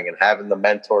happening and having the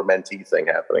mentor-mentee thing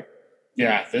happening.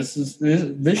 Yeah,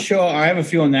 this show, I have a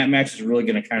feeling that match is really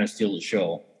going to kind of steal the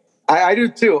show. I do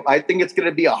too. I think it's going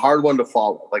to be a hard one to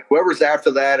follow. Like whoever's after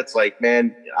that, it's like,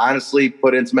 man, honestly,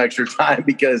 put in some extra time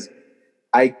because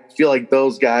I feel like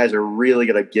those guys are really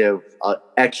going to give an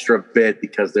extra bit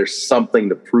because there's something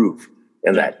to prove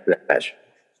in that match.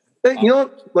 You know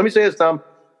what? Let me say this, Tom.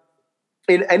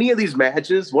 In any of these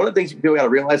matches, one of the things people got to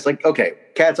realize, like, okay,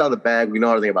 cat's out of the bag. We know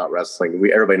everything about wrestling.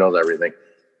 Everybody knows everything.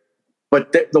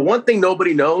 But the one thing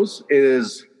nobody knows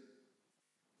is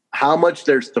how much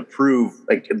there's to prove.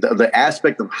 Like the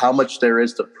aspect of how much there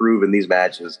is to prove in these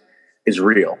matches is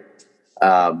real.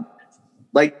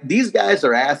 Like these guys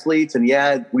are athletes, and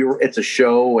it's a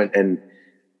show,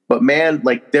 but man,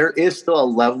 like there is still a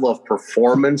level of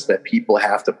performance that people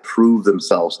have to prove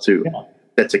themselves to. Yeah.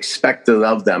 That's expected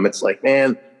of them. It's like,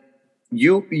 man,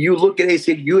 you look at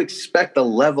AC, you expect a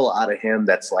level out of him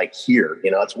that's like here.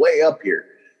 It's way up here.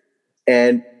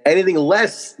 And anything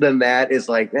less than that is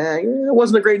like, it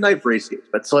wasn't a great night for ACH.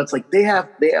 But so it's like they have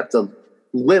to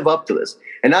live up to this.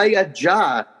 And now you got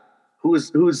Ja,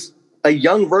 who's a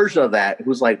young version of that,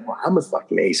 who's like, well, I'm a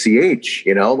fucking ACH,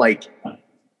 like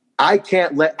I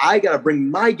gotta bring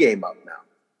my game up now.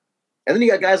 And then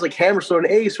you got guys like Hammerstone and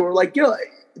Ace who are like,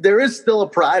 there is still a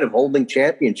pride of holding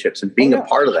championships and being a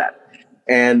part of that.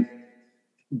 And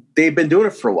they've been doing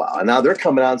it for a while. And now they're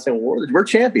coming out and saying, well, we're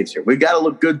champions here. We've got to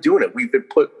look good doing it. We've been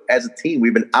put as a team.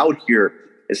 We've been out here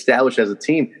established as a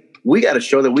team. We got to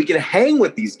show that we can hang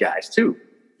with these guys too.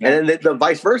 Yeah. And then the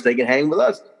vice versa, they can hang with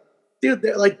us. Dude,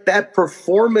 they're like that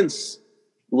performance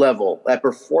level, that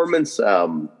performance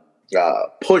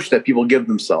push that people give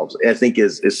themselves, I think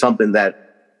is something that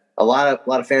a lot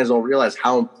of fans don't realize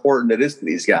how important it is to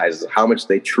these guys, how much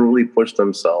they truly push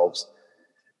themselves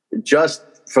just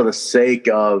for the sake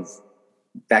of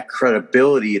that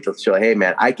credibility to show, hey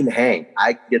man, I can hang.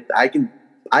 I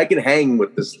can hang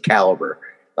with this caliber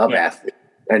of athlete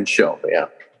and show. Yeah.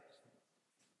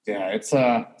 Yeah, it's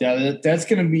that's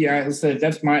gonna be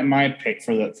that's my pick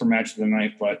for match of the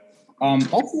night. But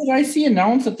also did I see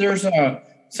announced that there's a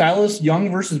Silas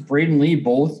Young versus Braden Lee,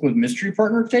 both with mystery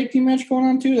partner tag team match going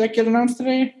on too. Did that get announced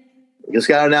today? Just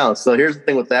got announced. So here's the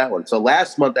thing with that one. So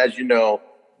last month, as you know,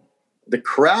 the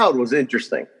crowd was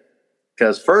interesting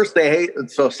because first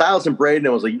so Silas and Braden, it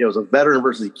was a veteran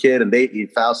versus a kid, and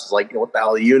Faust is like, what the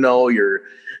hell do you know? You're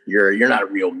not a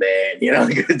real man, you're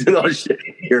do all shit.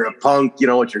 You're a punk, you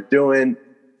know what you're doing.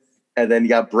 And then you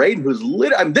got Braden, who's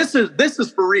this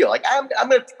is for real. Like I'm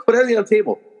gonna put everything on the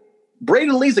table.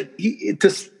 Braden Lee's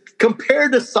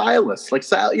compared to Silas, like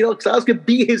Silas could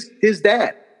be his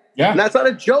dad. Yeah, and that's not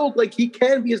a joke. Like he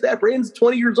can be his dad. Braden's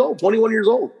 20 years old, 21 years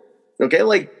old. Okay,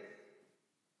 like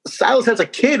Silas has a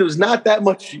kid who's not that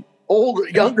much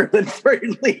younger than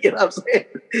Braden Lee. You know what I'm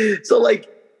saying? So like,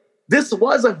 this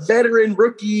was a veteran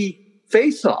rookie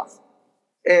face-off,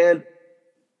 and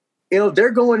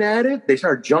they're going at it. They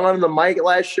start jawing on the mic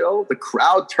last show. The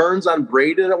crowd turns on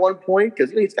Braden at one point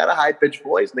because he's got a high-pitched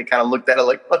voice, and they kind of looked at it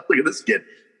like, oh, look at this kid.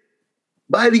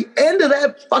 By the end of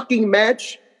that fucking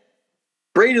match,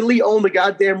 Braden Lee owned the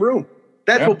goddamn room.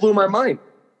 That's what blew my mind.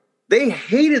 They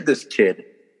hated this kid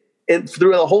and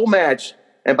through the whole match.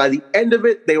 And by the end of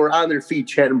it, they were on their feet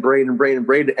chanting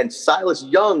Braden. And Silas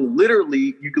Young,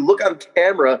 literally, you can look on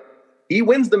camera, he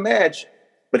wins the match,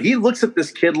 but he looks at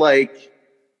this kid like,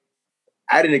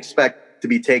 I didn't expect to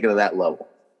be taken to that level.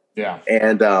 Yeah.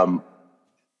 And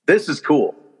this is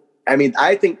cool. I mean,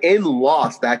 I think in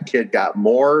loss, that kid got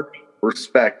more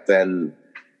respect than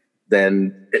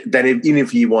even if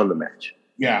he won the match.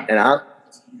 Yeah. And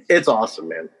it's awesome,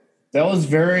 man. That was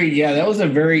a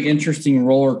very interesting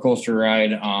roller coaster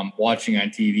ride watching on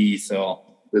TV. So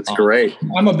it's great.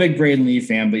 I'm a big Braden Lee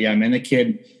fan, but yeah, man, the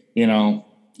kid,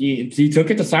 he took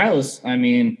it to Silas. I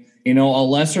mean, a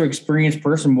lesser experienced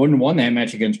person wouldn't have won that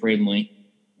match against Braden Lee.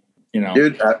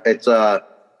 Dude, it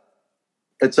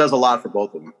says a lot for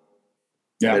both of them.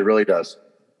 Yeah, it really does.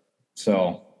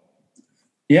 So,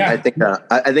 yeah, I think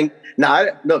I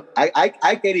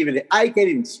can't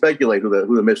even speculate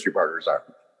who the mystery partners are.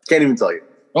 Can't even tell you.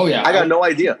 Oh yeah, I got no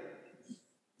idea.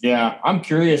 Yeah, I'm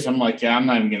curious. I'm like, I'm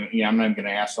not even gonna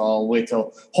ask. So I'll wait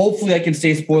till hopefully I can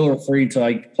stay spoiler free until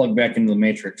I plug back into the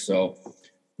Matrix. So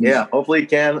yeah, hopefully you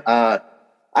can. I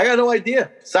got no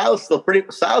idea. Silas a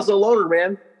loner,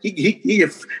 man. He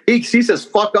says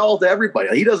fuck all to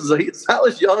everybody. He doesn't.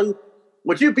 Silas Young.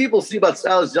 What you people see about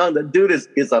Silas Young, that dude is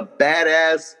a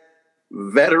badass,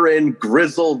 veteran,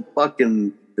 grizzled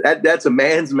fucking. That's a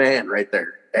man's man right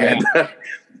there, and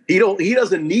he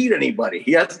doesn't need anybody.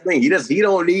 That's the thing. He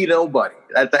don't need nobody.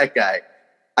 That guy.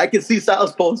 I can see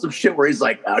Silas pulling some shit where he's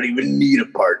like, I don't even need a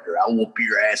partner. I'll whoop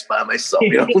your ass by myself.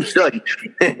 You know, so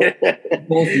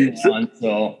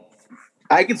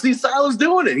I can see Silas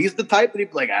doing it. He's the type that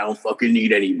he'd be like, I don't fucking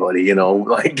need anybody. You know,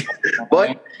 like,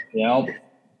 but. Yeah.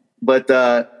 But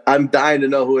I'm dying to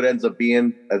know who it ends up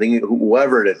being. I think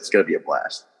whoever it is, it's going to be a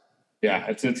blast. Yeah,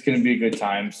 it's going to be a good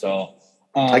time. So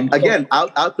again,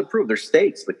 out to prove there's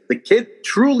stakes. The kid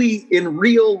truly in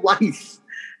real life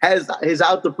is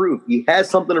out to prove. He has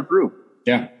something to prove.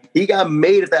 Yeah, he got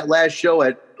made at that last show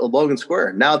at Logan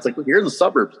Square. Now it's like, look, you're in the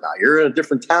suburbs now. You're in a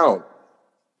different town.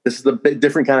 This is a bit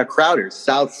different kind of crowd here.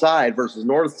 South Side versus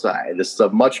North Side. This is a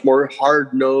much more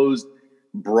hard-nosed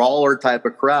brawler type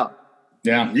of crowd.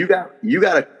 Yeah, you got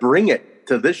to bring it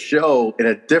to this show in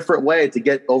a different way to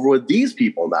get over with these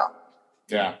people now.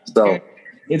 Yeah, so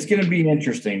it's going to be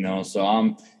interesting though. So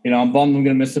I'm bummed I'm going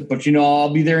to miss it, but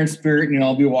I'll be there in spirit.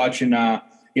 I'll be watching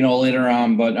later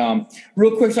on. But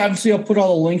real quick, so obviously I'll put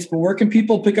all the links. But where can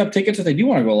people pick up tickets if they do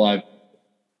want to go live?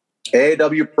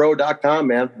 AAWPro.com,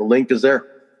 man. The link is there.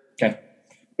 Okay.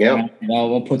 Yeah,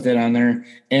 we'll put that on there.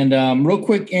 And real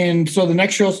quick, and so the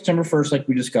next show is September 1st, like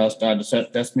we discussed,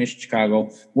 Destination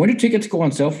Chicago. When do tickets go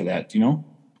on sale for that? Do you know?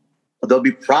 They'll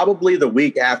be probably the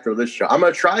week after this show. I'm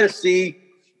going to try to see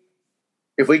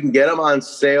if we can get them on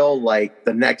sale like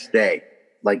the next day.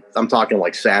 Like I'm talking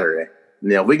like Saturday.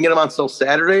 If we can get them on sale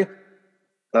Saturday,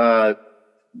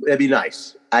 it'd be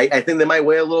nice. I think they might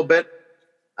wait a little bit.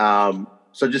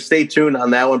 So just stay tuned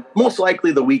on that one. Most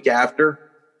likely the week after.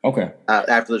 Okay.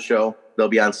 After the show, they'll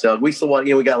be on sale. We still want,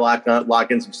 we got to lock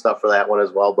in some stuff for that one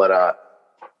as well. But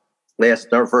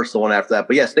September 1st, the one after that.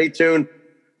 But yeah, stay tuned.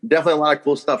 Definitely a lot of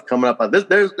cool stuff coming up.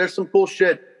 There's some cool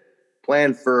shit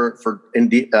planned for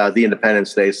the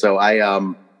Independence Day. So I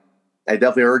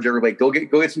definitely urge everybody go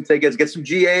get some tickets, get some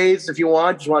GAs if you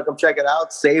want. Just want to come check it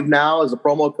out. Save now as a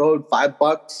promo code,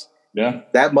 $5. Yeah,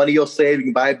 that money you'll save. You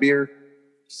can buy a beer,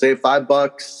 save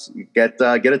 $5. You get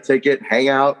a ticket, hang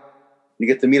out. You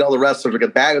get to meet all the wrestlers.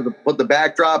 Put the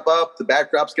backdrop up. The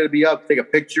backdrop's going to be up. Take a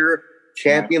picture.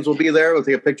 Champions will be there. We'll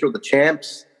take a picture with the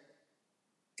champs.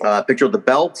 Picture with the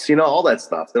belts. All that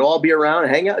stuff. They'll all be around.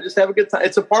 Hang out. Just have a good time.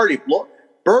 It's a party.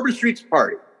 Bourbon Street's a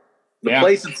party. The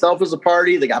place itself is a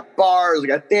party. They got bars. They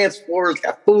got dance floors. They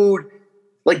got food.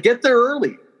 Like, get there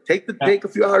early. Take a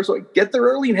few hours. Get there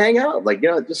early and hang out.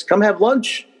 Just come have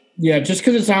lunch. Yeah, just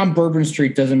because it's on Bourbon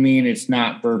Street doesn't mean it's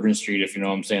not Bourbon Street, if you know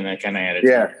what I'm saying, that kind of attitude.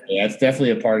 Yeah, it's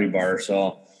definitely a party bar.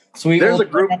 So sweet. There's a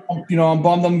group. I'm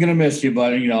bummed I'm gonna miss you,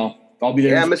 but I'll be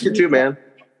there. Yeah, I miss you too, man.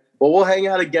 Well, we'll hang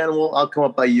out again. I'll come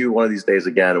up by you one of these days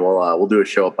again, and we'll do a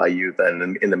show up by you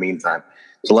then. In the meantime,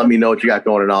 so let me know what you got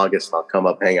going in August, and I'll come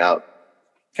up hang out.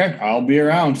 Okay, I'll be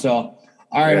around. So all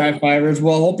right, High Fivers.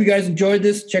 Well, hope you guys enjoyed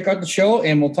this. Check out the show,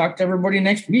 and we'll talk to everybody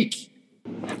next week.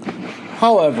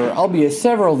 However, I'll be at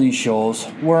several of these shows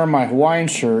wearing my Hawaiian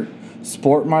shirt,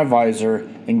 sport my visor,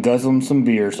 and guzzling some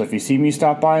beer. So if you see me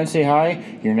stop by and say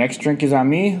hi, your next drink is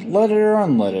on me, leaded or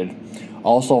unleaded.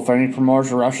 Also, if any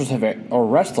promoters or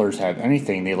wrestlers have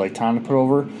anything they'd like Tom to put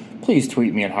over, please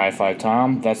tweet me at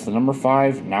High5Tom. That's the number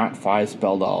 5, not 5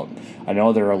 spelled out. I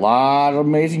know there are a lot of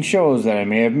amazing shows that I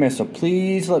may have missed, so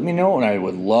please let me know, and I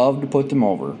would love to put them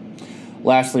over.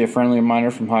 Lastly, a friendly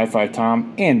reminder from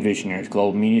High5Tom and Visionaries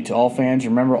Global Media to all fans.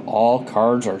 Remember, all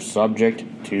cards are subject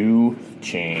to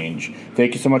change.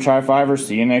 Thank you so much, High Fivers.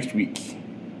 See you next week.